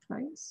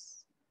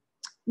price.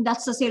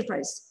 That's the sale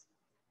price.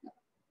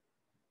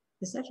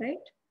 Is that right?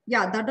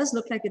 Yeah, that does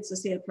look like it's the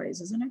sale price,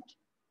 isn't it?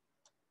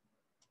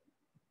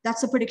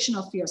 That's a prediction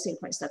of your sale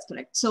price. That's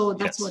correct. So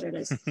that's what it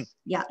is.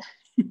 Yeah.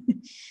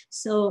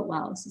 So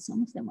wow, so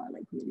some of them are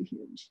like really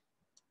huge.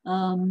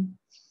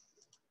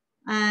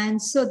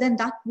 And so then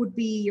that would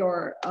be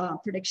your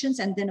predictions.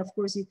 And then of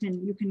course you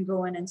can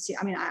go in and see.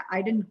 I mean,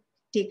 I didn't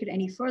take it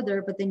any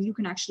further, but then you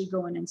can actually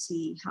go in and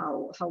see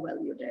how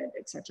well you did,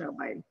 etc.,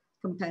 by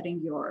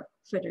comparing your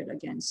fitted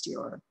against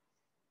your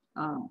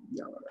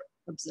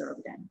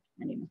observed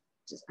and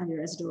just and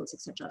your residuals,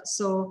 etc.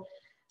 So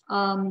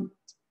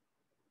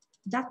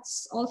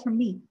that's all from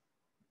me.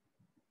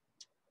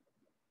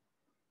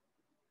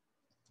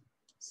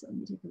 So let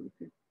me take a look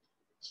at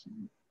chat.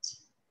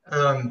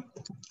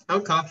 How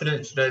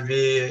confident should I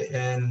be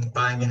in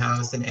buying a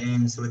house in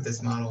Ames with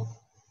this model?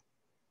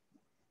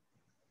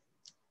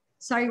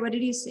 Sorry, what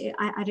did you say?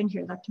 I didn't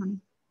hear that,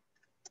 Tony.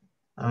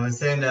 I was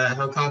saying,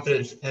 how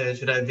confident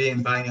should I be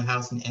in buying a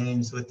house in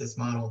Ames with this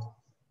model?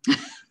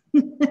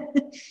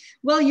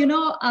 Well,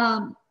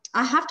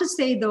 I have to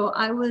say though,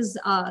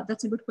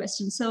 that's a good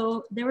question.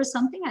 So there was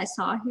something I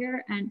saw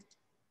here, and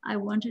I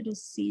wanted to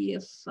see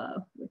if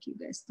what you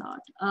guys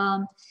thought.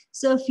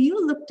 So if you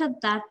looked at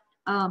that,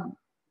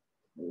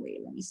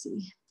 wait, let me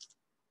see.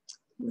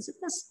 Was it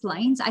the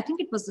splines? I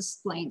think it was the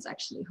splines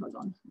actually. Hold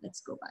on,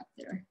 let's go back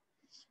there.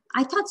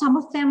 I thought some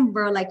of them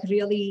were like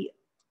really,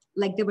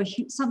 like there were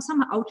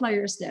some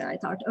outliers there. I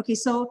thought, okay,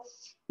 so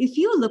if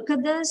you look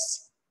at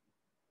this,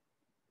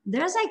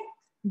 there's like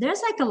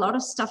a lot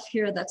of stuff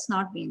here that's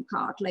not being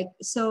caught. Like,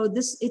 so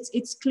this,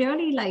 it's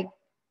clearly like,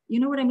 you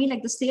know what I mean?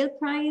 Like the sale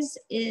price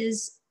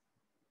is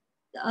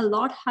a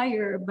lot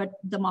higher, but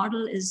the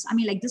model is, I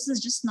mean, like this is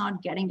just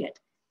not getting it,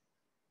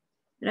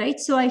 right?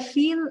 So I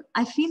feel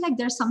like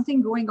there's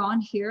something going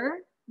on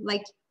here.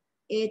 Like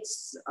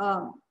it's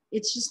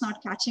just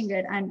not catching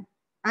it. And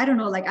I don't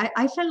know, like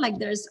I felt like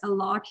there's a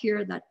lot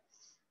here that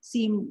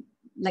seemed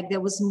like there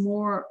was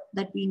more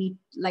that we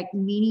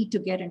need to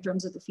get in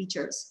terms of the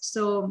features.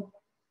 So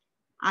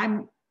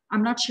I'm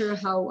not sure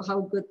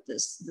how good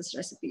this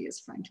recipe is,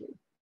 frankly.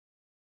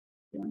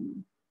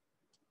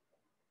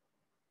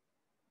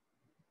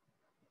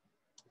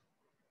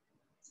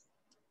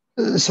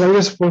 So I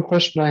guess one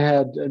question I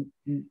had, and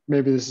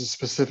maybe this is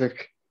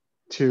specific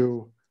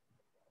to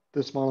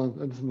this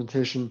model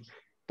implementation,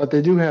 but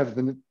they do have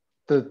the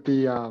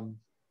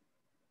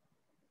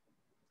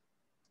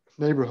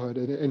neighborhood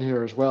in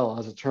here as well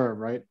as a term,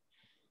 right?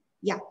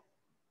 Yeah.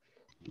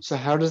 So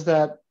how does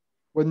that?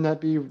 Wouldn't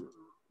that be?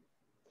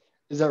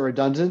 Is that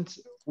redundant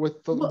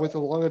with the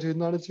longitude and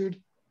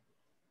latitude?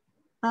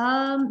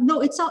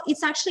 No,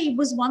 it's actually, it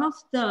was one of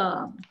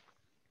the.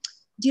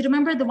 Do you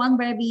remember the one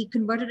where we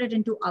converted it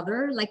into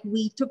other? Like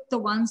we took the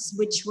ones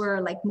which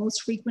were like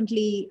most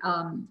frequently,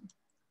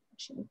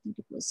 actually I think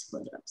it was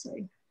further up,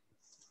 sorry.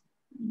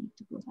 I need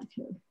to go back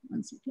here,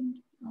 1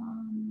 second.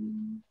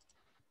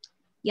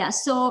 Yeah,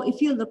 so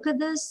if you look at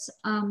this,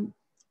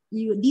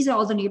 these are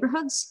all the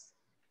neighborhoods.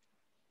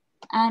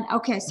 And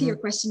okay, I see your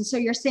question. So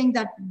you're saying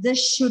that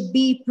this should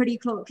be pretty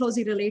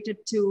closely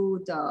related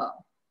to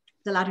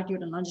the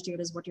latitude and longitude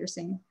is what you're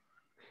saying?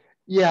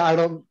 Yeah, I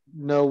don't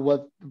know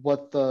what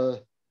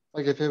the,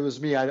 like if it was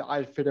me,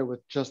 I'd fit it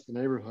with just the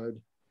neighborhood.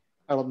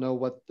 I don't know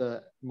what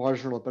the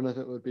marginal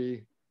benefit would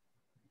be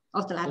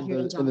of the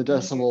latitude in the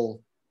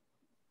decimal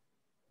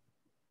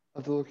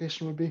of the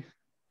location would be.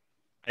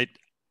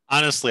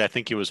 Honestly, I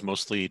think it was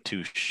mostly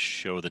to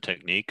show the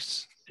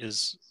techniques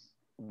is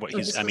what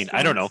he's, I mean,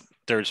 I don't know.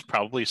 There's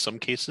probably some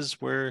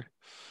cases where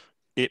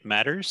it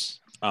matters.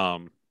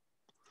 But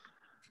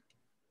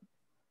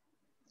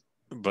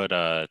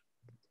right.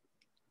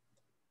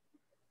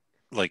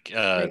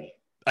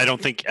 I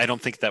don't think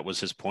that was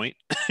his point.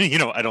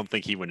 I don't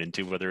think he went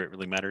into whether it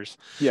really matters.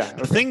 Yeah. Okay.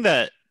 The thing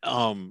that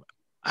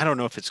I don't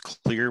know if it's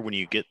clear when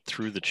you get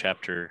through the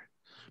chapter,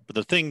 but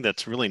the thing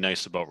that's really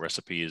nice about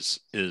recipes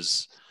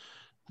is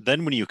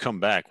then when you come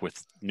back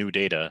with new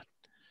data,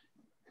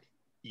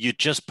 you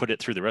just put it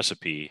through the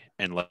recipe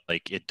and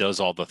like it does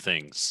all the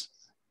things.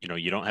 You know,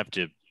 you don't have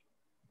to,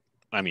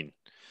 I mean,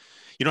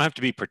 you don't have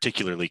to be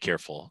particularly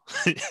careful.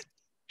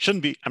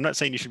 Shouldn't be, I'm not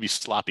saying you should be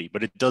sloppy,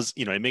 but it does,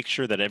 you know, it makes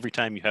sure that every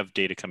time you have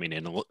data coming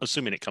in,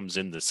 assuming it comes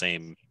in the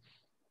same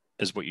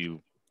as what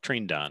you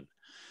trained on,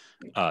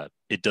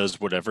 it does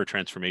whatever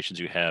transformations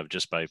you have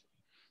just by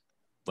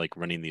like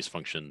running these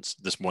functions,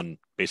 this one,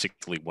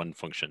 basically one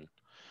function.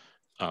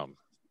 So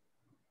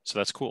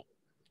that's cool.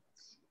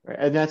 Right.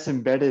 And that's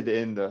embedded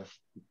in the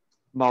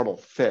model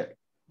fit,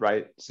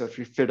 right? So if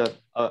you fit a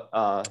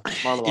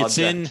model it's object.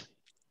 in, I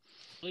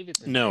believe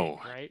it's in no,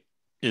 bake, right?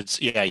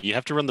 it's, yeah, you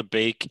have to run the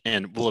bake,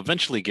 and we'll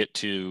eventually get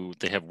to,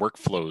 they have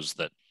workflows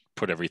that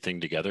put everything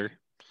together.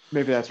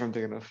 Maybe that's what I'm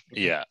thinking of.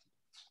 Yeah.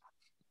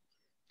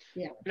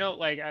 You know,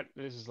 like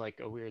this is like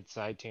a weird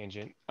side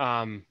tangent.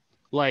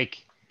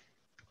 Like,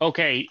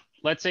 okay,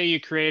 let's say you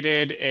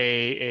created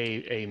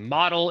a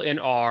model in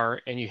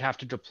R and you have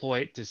to deploy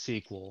it to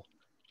SQL,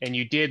 and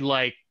you did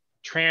like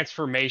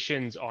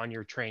transformations on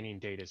your training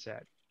data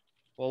set.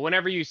 Well,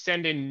 whenever you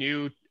send in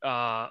new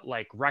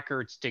like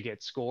records to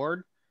get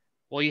scored,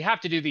 well, you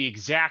have to do the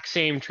exact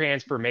same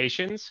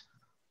transformations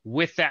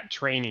with that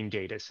training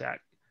data set.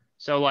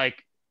 So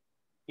like,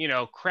 you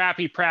know,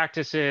 crappy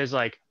practices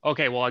like,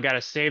 okay, well, I got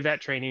to save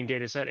that training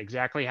data set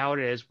exactly how it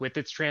is with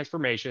its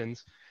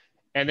transformations.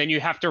 And then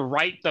you have to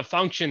write the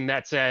function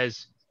that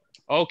says,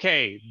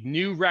 okay,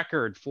 new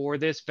record for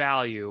this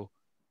value,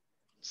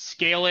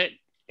 scale it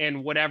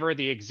in whatever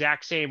the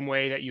exact same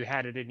way that you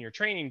had it in your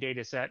training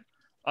data set.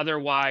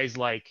 Otherwise,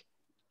 like,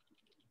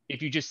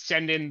 if you just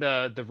send in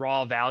the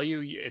raw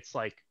value, it's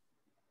like,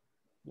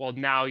 well,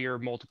 now you're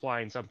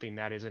multiplying something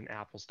that isn't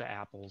apples to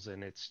apples,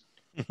 and it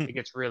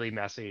gets really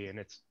messy, and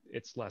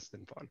it's less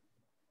than fun.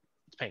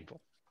 It's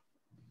painful.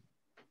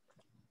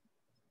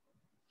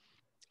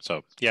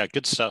 So yeah,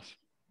 good stuff.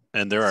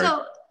 And there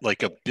are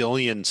like 1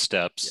 billion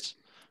steps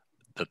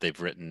that they've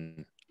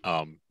written.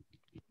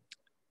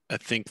 I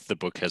think the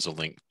book has a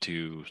link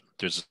to,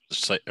 there's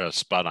a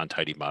spot on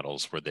Tidy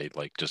Models where they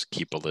like just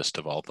keep a list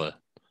of all the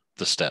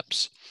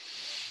steps.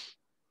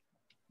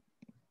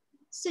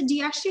 So do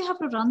you actually have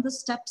to run the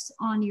steps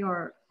on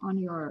your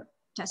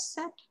test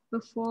set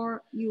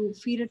before you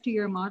feed it to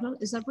your model?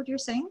 Is that what you're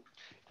saying?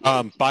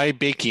 By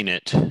baking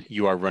it,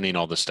 you are running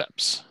all the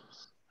steps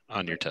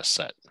on your test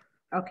set.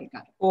 Okay,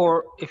 got it.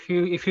 Or if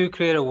you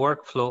create a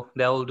workflow,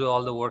 that will do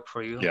all the work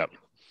for you. Yep.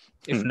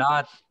 If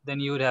not,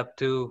 then you would have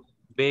to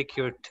bake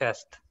your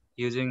test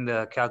using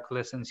the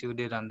calculations you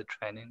did on the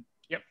training.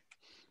 Yep.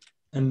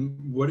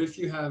 And what if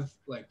you have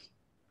like,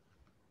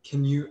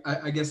 can you,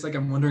 I guess like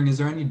I'm wondering, is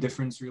there any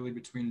difference really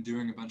between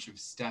doing a bunch of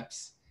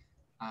steps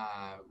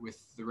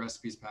with the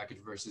recipes package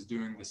versus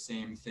doing the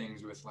same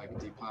things with like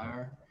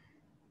dplyr?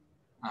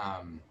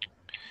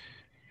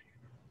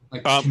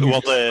 Like, can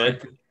you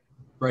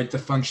write the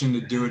function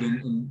to do it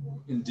in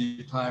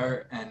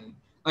dplyr, and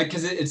like,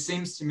 because it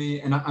seems to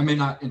me, and I may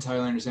not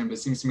entirely understand, but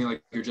it seems to me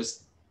like you're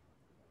just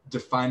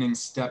defining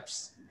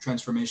steps,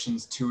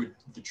 transformations to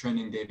the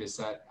training data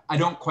set. I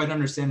don't quite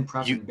understand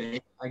prep and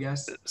bake, I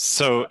guess.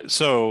 So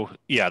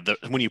yeah,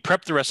 when you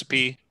prep the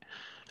recipe,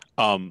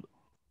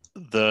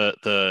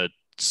 the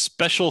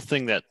special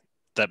thing that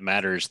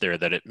matters there,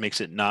 that it makes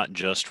it not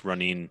just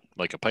running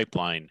like a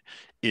pipeline,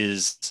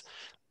 is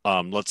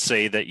let's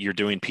say that you're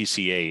doing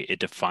PCA, it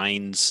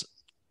defines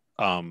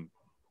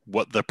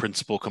what the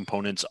principal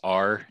components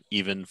are,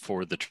 even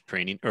for the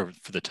training or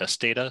for the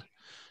test data,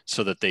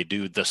 so that they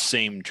do the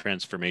same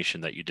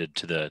transformation that you did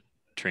to the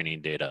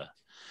training data,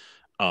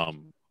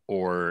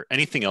 or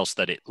anything else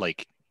that it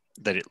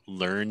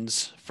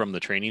learns from the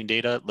training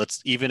data.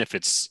 Even if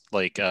it's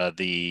like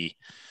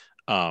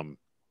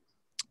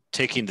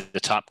taking the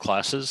top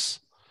classes,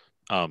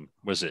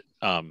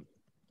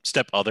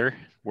 step other,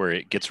 where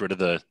it gets rid of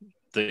the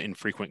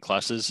infrequent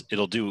classes,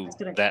 it'll do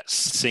that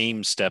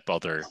same step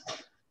other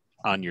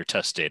on your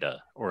test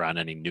data or on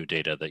any new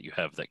data that you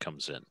have that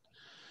comes in,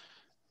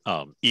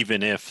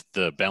 even if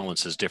the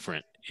balance is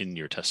different in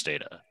your test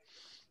data.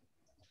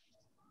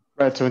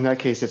 Right. So in that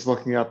case, it's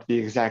looking up the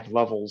exact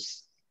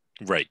levels,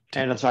 right,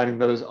 and assigning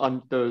those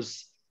on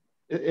those.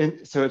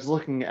 So it's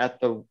looking at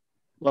the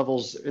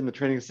levels in the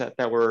training set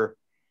that were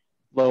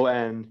low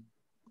end,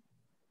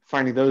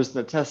 finding those in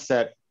the test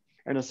set,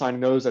 and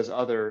assigning those as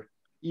other,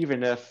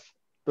 even if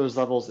those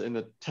levels in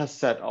the test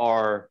set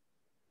are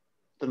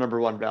the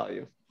 #1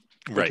 value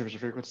in terms of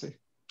frequency.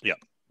 Yeah.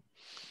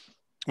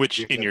 Which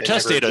in your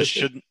test data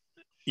shouldn't,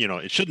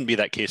 it shouldn't be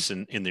that case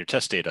in their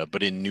test data,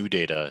 but in new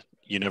data,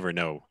 you never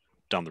know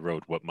down the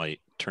road what might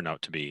turn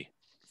out to be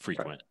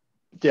frequent.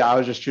 Right. Yeah, I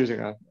was just choosing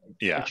an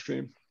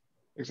extreme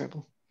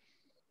example.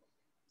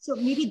 So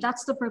maybe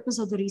that's the purpose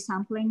of the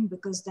resampling,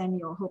 because then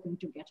you're hoping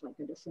to get like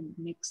a different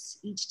mix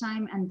each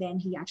time, and then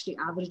he actually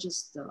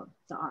averages the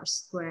R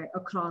square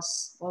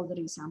across all the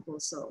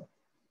resamples. So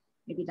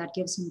maybe that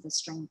gives him the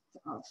strength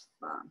of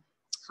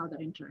how that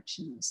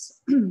interaction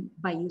is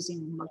by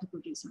using multiple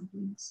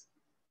resamplings.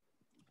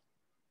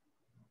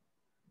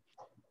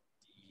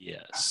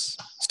 Yes.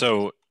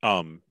 So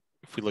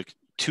if we look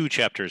 2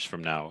 chapters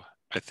from now,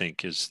 I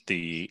think, it's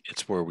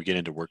where we get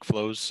into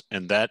workflows.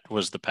 And that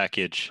was the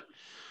package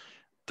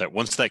that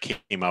once that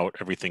came out,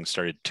 everything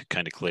started to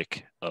kind of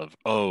click of,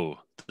 oh,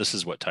 this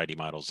is what tidy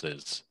models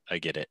is. I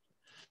get it.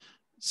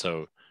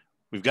 So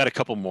we've got a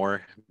couple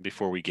more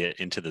before we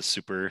get into the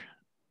super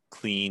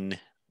clean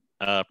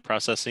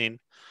processing.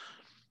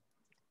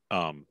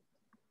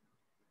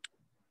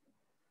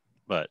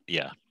 But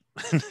yeah,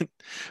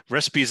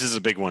 recipes is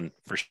a big one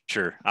for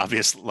sure.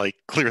 Obviously, like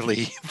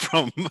clearly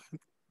from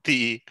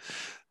the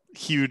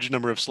huge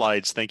number of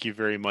slides. Thank you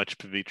very much,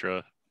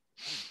 Pavitra.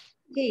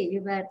 Hey,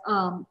 you bet.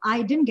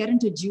 I didn't get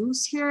into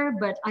juice here,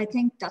 but I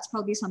think that's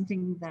probably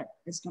something that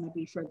is going to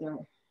be further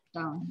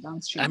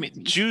downstream. I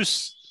mean,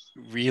 juice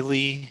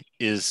really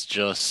is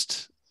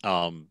just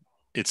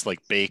it's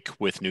like bake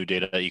with new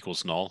data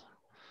equals null.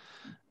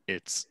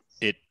 It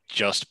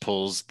just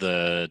pulls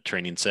the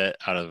training set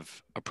out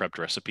of a prepped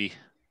recipe.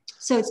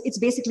 So it's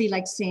basically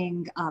like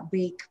saying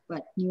bake,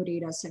 but new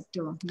data set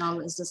to null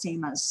is the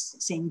same as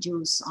saying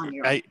juice on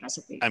your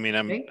recipe. I mean,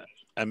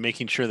 I'm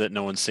making sure that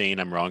no one's saying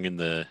I'm wrong in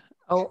the.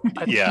 Oh,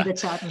 yeah. The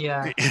chat.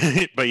 Yeah.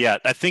 But yeah,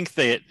 I think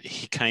that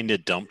he kind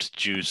of dumped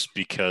juice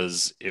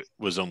because it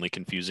was only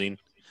confusing.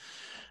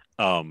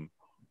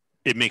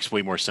 It makes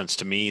way more sense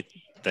to me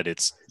that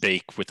it's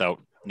bake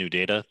without new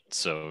data.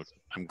 So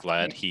I'm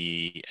glad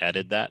he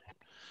added that.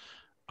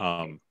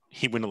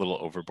 He went a little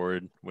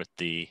overboard with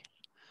the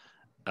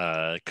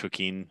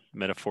cooking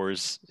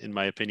metaphors, in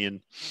my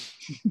opinion.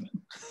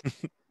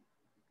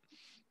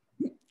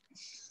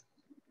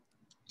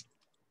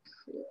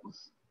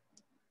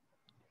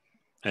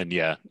 And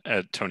yeah,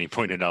 Tony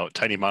pointed out,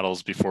 tiny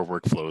models before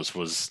workflows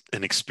was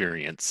an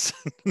experience.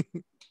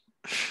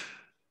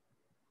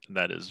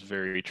 That is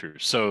very true.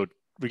 So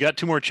we got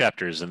 2 more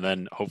chapters, and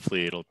then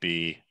hopefully it'll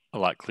be a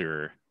lot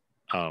clearer.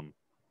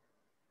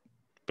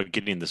 But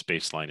getting this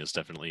baseline is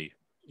definitely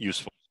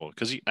useful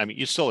because I mean,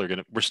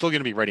 we're still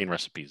gonna be writing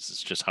recipes.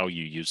 It's just how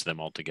you use them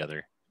all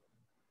together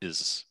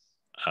is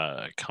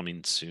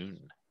coming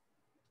soon.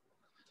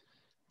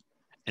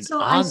 And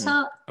so I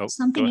saw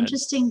something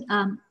interesting.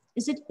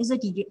 Is it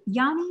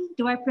Yanni?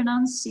 Do I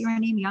pronounce your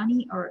name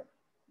Yanni, or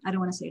I don't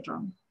want to say it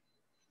wrong?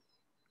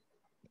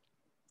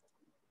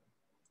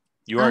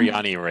 You are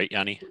Yanni, right,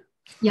 Yanni?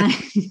 Yeah,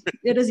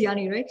 it is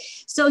Yanni, right?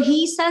 So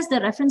he says the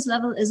reference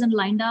level isn't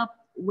lined up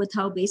with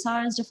how base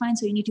R is defined,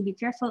 so you need to be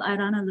careful. I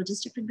ran a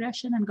logistic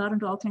regression and got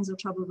into all kinds of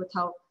trouble with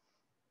how.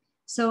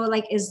 So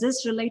like, is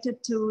this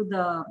related to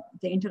the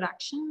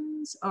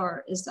interactions,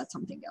 or is that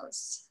something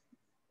else?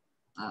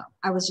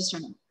 I was just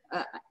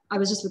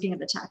looking at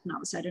the chat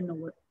now, so I didn't know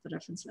what the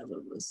reference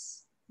level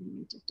was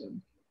related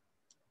to.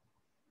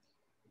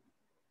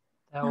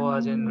 That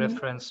was in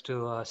reference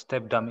to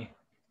step dummy.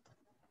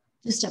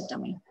 To step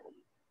dummy.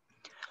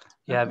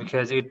 Yeah, okay.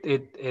 Because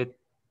it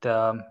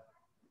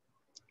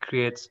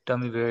creates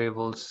dummy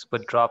variables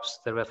but drops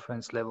the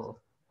reference level,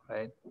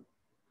 right?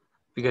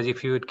 Because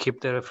if you would keep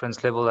the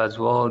reference level as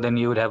well, then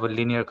you would have a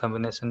linear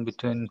combination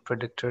between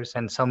predictors,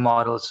 and some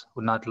models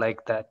would not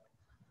like that.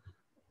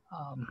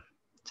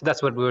 So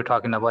that's what we were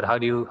talking about. How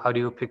do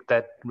you pick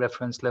that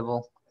reference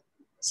level?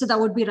 So that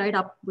would be right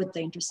up with the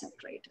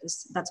intercept, right?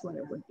 That's what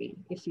it would be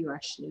if you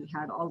actually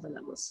had all the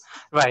levels.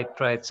 Right.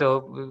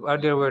 So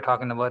earlier we were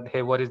talking about,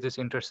 hey, what is this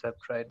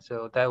intercept, right?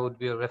 So that would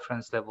be a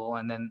reference level.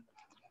 And then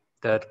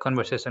the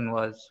conversation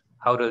was,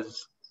 how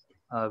does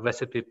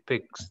recipe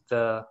picks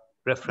the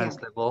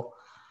reference level?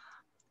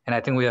 And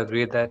I think we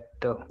agreed that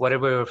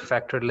whatever your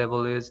factor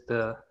level is,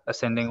 the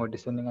ascending or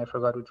descending, I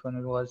forgot which one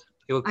it was.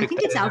 I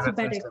think it's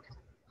alphabetic.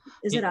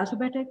 Is it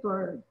alphabetic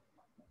or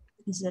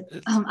is it?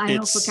 I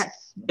know for cat.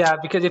 Yeah,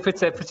 because if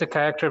it's a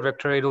character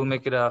vector, it will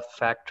make it a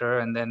factor,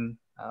 and then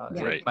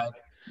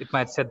it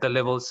might set the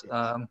levels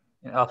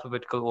in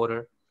alphabetical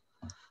order.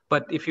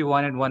 But if you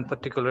wanted one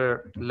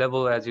particular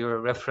level as your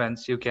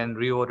reference, you can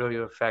reorder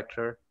your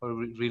factor or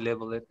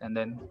relabel it, and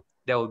then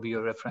that will be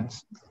your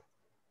reference.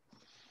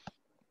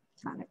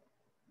 Got it.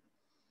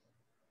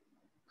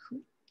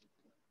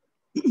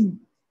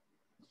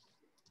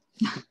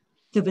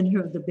 The winner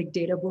of the big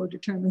data board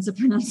determines the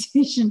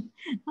pronunciation.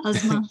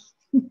 Asma.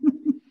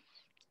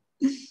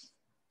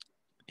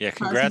 Yeah,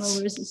 congrats.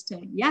 Asma versus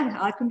Tony.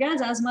 Yeah,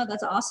 congrats, Asma.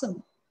 That's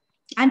awesome.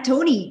 And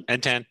Tony.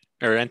 And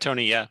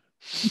Tony, yeah.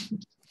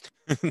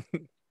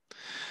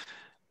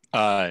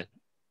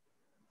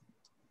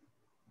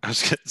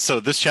 So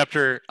this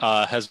chapter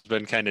has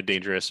been kind of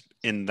dangerous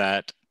in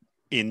that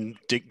in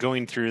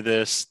going through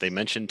this, they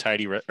mentioned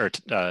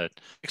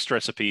text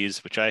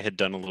recipes, which I had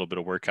done a little bit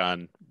of work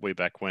on way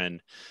back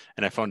when,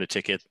 and I found a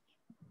ticket.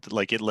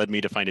 Like it led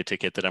me to find a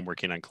ticket that I'm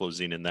working on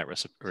closing in that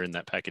recipe or in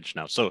that package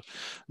now. So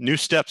new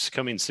steps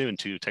coming soon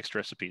to text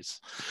recipes.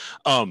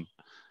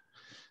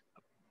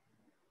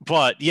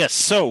 But yes,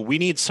 so we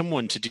need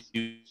someone to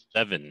do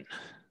 7.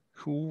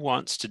 Who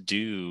wants to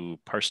do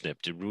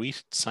parsnip? Did we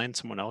sign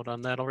someone out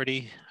on that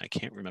already? I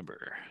can't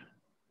remember.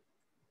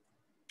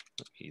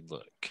 Let me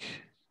look.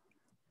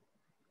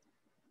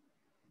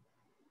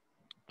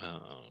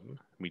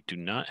 We do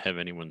not have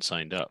anyone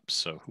signed up,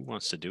 so who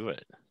wants to do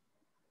it?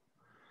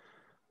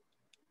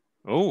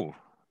 Oh,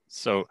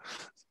 so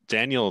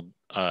Daniel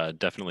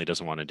definitely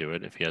doesn't want to do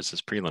it if he has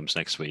his prelims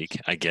next week,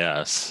 I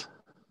guess.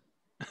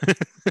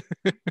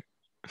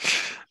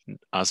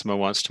 Ozma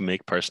wants to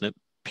make parsnip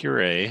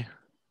puree.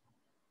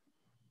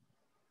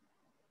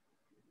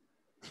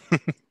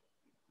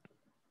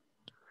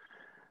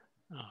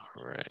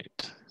 All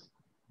right.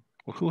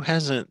 Well, who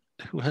hasn't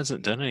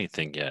done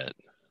anything yet?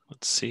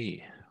 Let's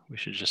see. We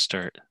should just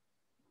start.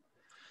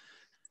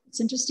 It's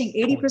interesting.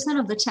 80%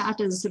 of the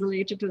chat is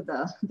related to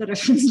the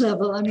reference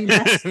level. I mean,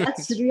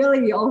 that's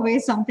really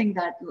always something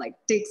that like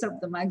takes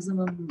up the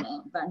maximum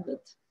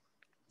bandwidth.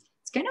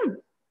 It's kind of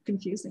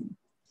confusing.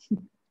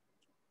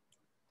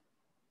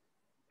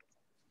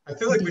 I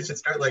feel like we should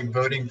start like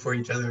voting for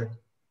each other.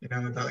 You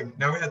know, like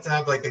now we have to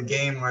have like a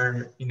game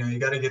where, you know, you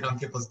got to get on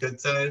people's good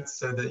sides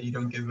so that you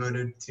don't get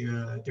voted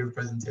to do a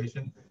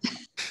presentation.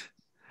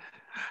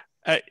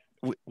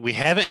 We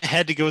haven't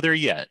had to go there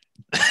yet,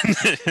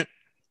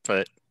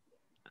 but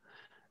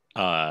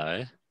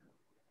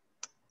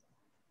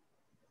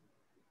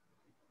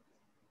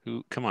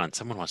come on,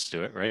 someone wants to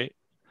do it, right?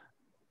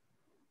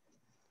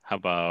 How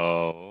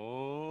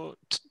about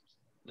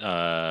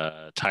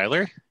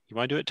Tyler? You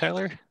want to do it,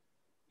 Tyler?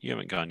 You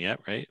haven't gone yet,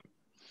 right?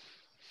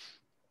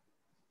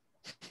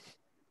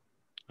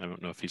 I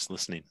don't know if he's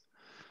listening.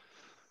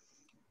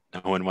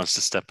 No one wants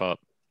to step up.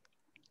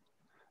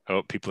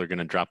 Oh, people are going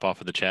to drop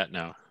off of the chat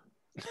now.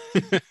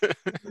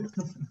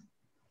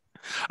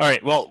 All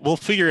right, well, we'll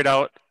figure it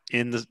out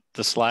in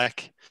the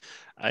Slack.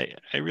 I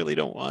really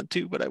don't want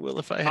to, but I will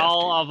if I have to.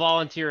 I'll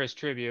volunteer as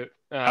tribute.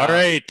 All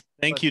right,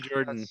 thank you,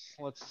 Jordan.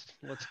 Let's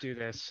do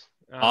this.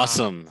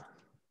 Awesome.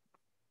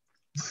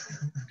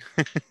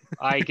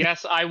 I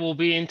guess I will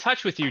be in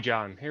touch with you,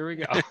 John. Here we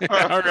go.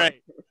 All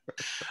right.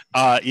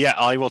 Yeah,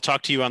 I will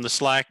talk to you on the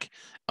Slack.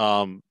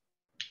 I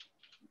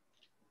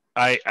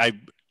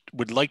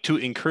would like to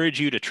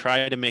encourage you to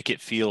try to make it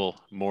feel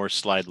more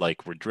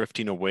slide-like. We're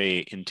drifting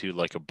away into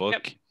like a book,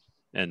 yep.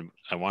 And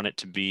I want it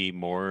to be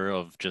more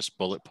of just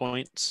bullet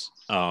points.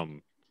 But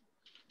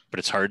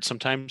it's hard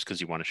sometimes because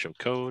you want to show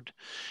code,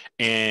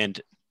 and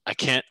I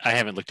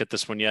haven't looked at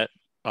this one yet.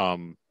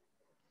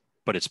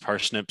 But it's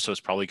parsnip, so it's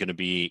probably going to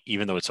be,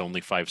 even though it's only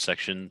 5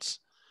 sections,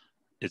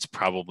 it's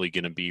probably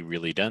going to be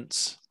really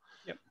dense.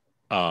 Yep.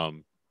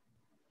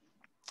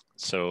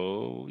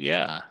 So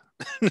yeah.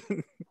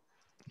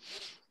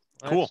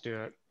 Cool. Let's do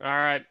it. All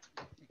right.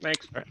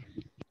 Thanks.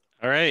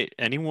 All right.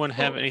 Anyone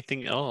have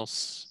anything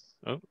else?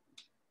 Oh,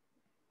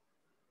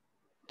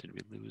 did we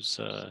lose?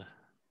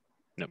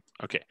 No.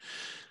 Okay.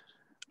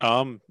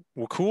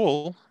 Well,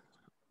 cool.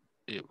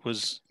 It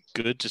was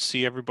good to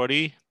see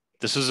everybody.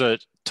 This is a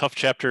tough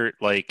chapter.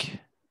 Like,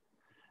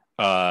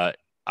 I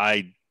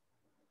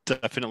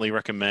definitely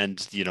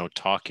recommend,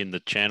 talk in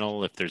the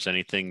channel if there's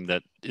anything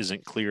that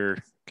isn't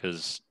clear,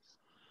 because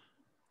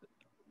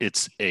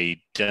it's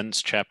a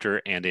dense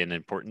chapter and an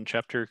important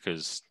chapter,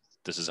 because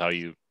this is how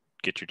you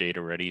get your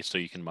data ready so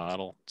you can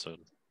model. So,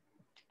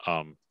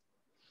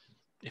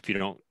 if you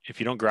don't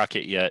grok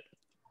it yet,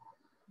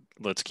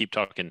 let's keep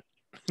talking.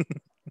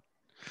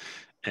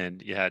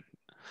 And yeah,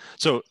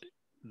 so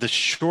the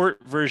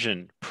short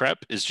version,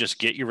 prep, is just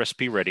get your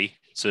recipe ready.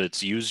 So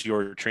it's use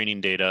your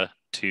training data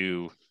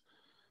to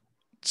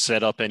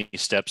set up any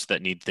steps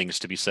that need things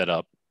to be set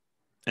up.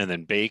 And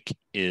then bake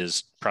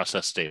is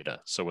process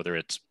data. So whether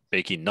it's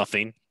baking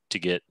nothing to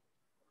get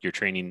your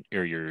training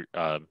or your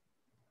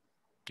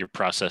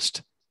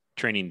processed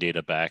training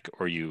data back,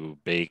 or you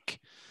bake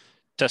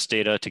test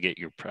data to get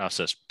your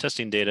process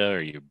testing data,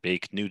 or you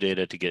bake new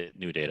data to get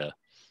new data.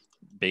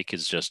 Bake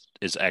is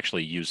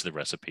actually use the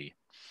recipe.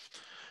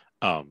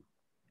 But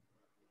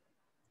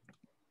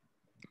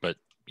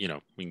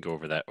we can go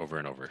over that over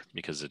and over,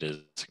 because it is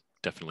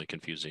definitely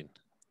confusing. It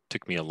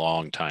took me a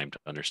long time to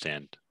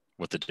understand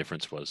what the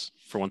difference was.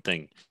 For one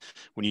thing,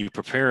 when you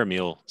prepare a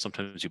meal,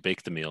 sometimes you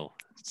bake the meal.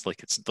 It's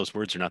like those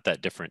words are not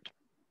that different,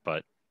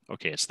 but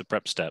okay, it's the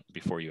prep step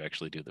before you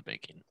actually do the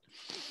baking.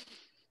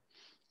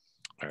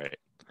 All right.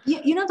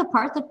 The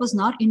part that was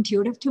not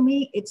intuitive to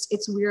me,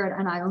 it's weird,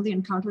 and I only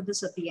encountered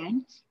this at the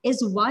end,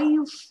 is why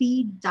you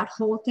feed that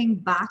whole thing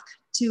back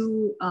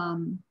to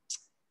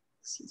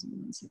excuse me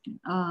 1 second,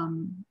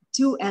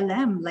 to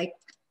LM. Like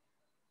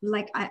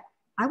I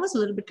was a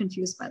little bit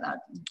confused by that.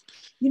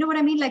 You know what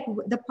I mean? Like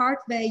the part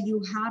where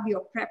you have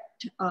your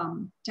prepped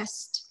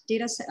test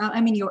data set,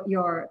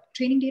 your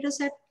training data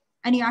set,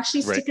 and you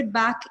actually stick it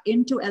back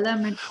into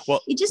LM, and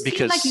it just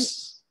seemed like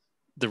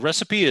the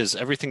recipe is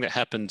everything that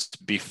happens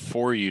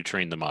before you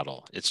train the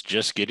model. It's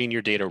just getting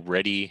your data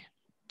ready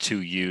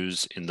to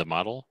use in the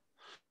model.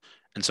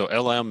 And so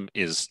LM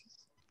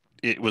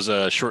was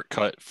a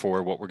shortcut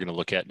for what we're going to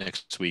look at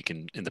next week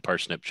in the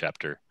parsnip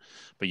chapter.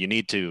 But you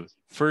need to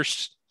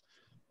first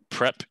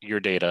prep your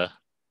data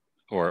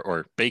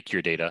or bake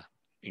your data,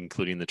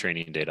 including the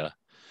training data.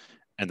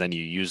 And then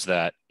you use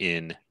that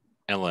in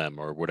LM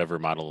or whatever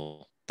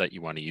model that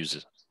you want to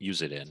use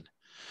it in.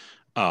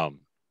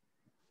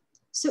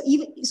 So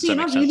you're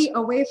not really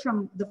away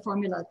from the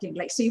formula thing.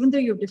 Like, so even though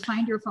you've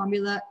defined your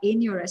formula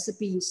in your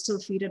recipe, you still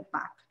feed it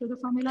back to the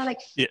formula. Like,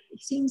 it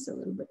seems a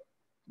little bit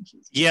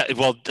confusing. Yeah,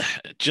 well,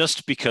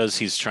 just because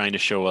he's trying to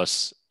show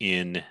us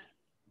in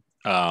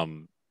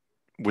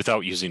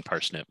without using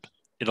parsnip,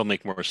 it'll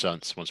make more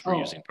sense once we're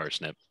using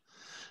parsnip.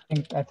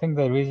 I think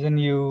the reason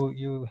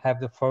you have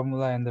the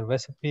formula in the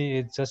recipe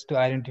is just to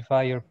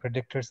identify your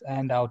predictors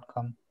and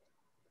outcome.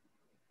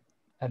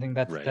 I think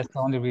that's the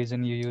only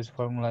reason you use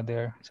formula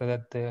there, so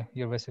that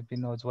your recipe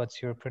knows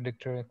what's your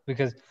predictor.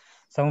 Because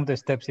some of the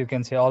steps you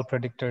can say all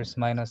predictors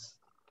minus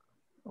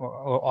or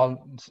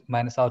all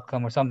minus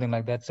outcome or something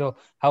like that. So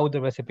how would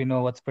the recipe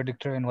know what's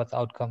predictor and what's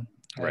outcome?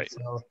 Right.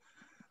 So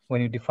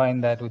when you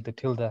define that with the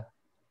tilde,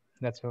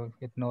 that's how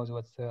it knows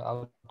what's the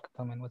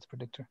outcome and what's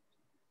predictor.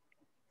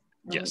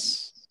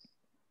 Yes.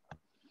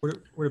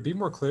 Would it be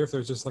more clear if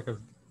there's just like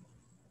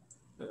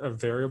a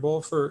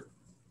variable for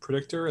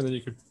predictor, and then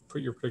you could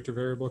put your predictor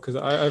variable? Because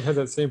I've had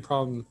that same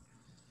problem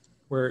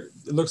where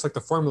it looks like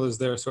the formula is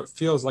there, so it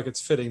feels like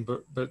it's fitting,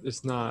 but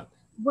it's not.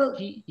 Well,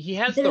 he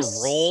has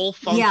the role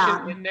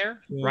function in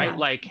there, right?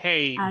 Like,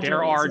 hey,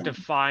 there are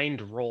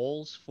defined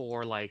roles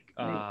for like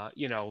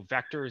you know,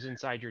 vectors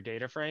inside your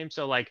data frame.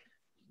 So like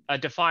a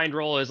defined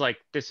role is like,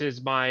 this is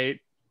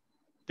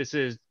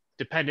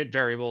dependent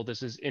variable,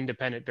 this is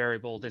independent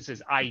variable, this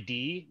is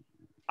ID.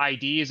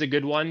 ID is a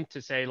good one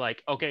to say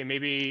like, okay,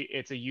 maybe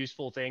it's a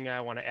useful thing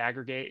I want to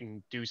aggregate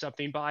and do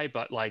something by,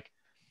 but like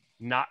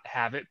not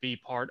have it be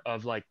part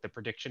of like the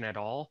prediction at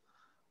all.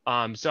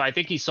 So I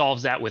think he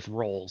solves that with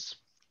roles.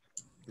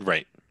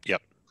 Right.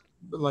 Yep.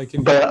 But like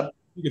if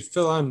you could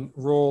fill on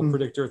role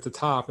predictor at the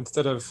top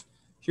instead of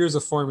here's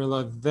a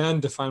formula,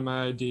 then define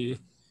my ID,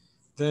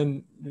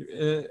 then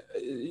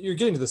you're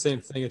getting to the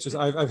same thing. It's just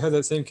I've had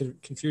that same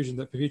confusion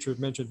that Pavitra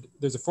mentioned.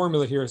 There's a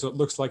formula here, so it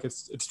looks like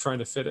it's trying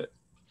to fit it.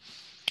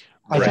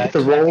 I think the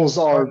roles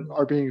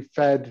are being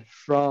fed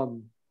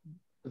from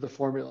the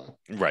formula.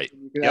 Right.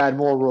 You can add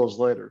more roles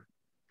later.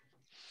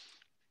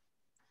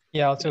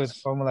 Yeah, also with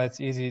formula,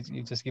 it's easy.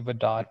 You just give a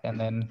dot and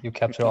then you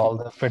capture all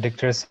the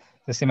predictors.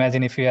 Just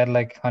imagine if you had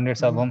like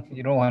hundreds of them,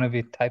 you don't want to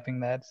be typing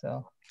that.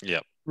 So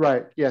yeah.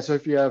 Right. Yeah. So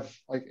if you have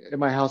like in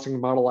my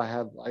housing model, I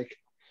have like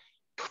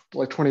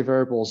 20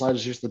 variables. I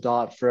just use the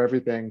dot for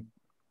everything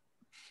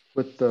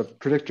with the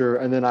predictor,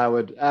 and then I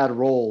would add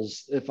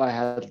roles. If I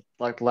had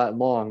like lat and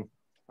long,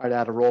 I'd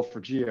add a role for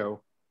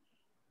geo.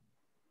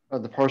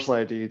 The parcel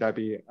ID, that'd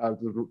be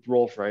the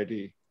role for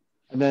ID.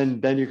 And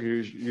then you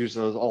could use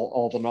those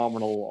all the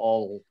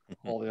nominal,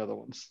 all the other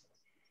ones.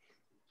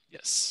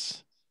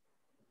 Yes.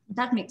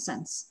 That makes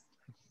sense.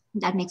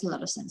 That makes a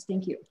lot of sense.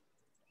 Thank you.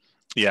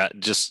 Yeah,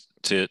 just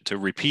to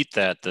repeat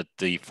that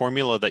the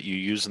formula that you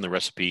use in the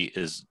recipe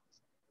is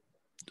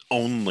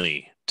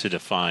only to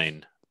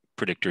define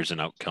predictors and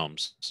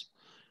outcomes.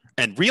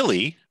 And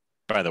really,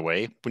 by the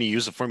way, when you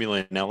use a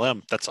formula in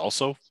LM, that's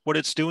also what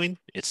it's doing.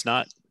 It's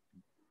not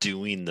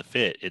doing the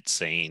fit. It's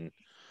saying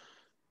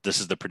this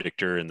is the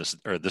predictor and this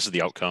is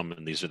the outcome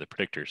and these are the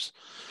predictors.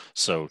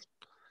 So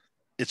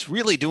it's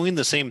really doing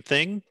the same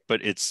thing,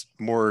 but it's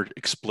more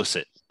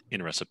explicit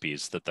in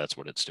recipes that's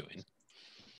what it's doing.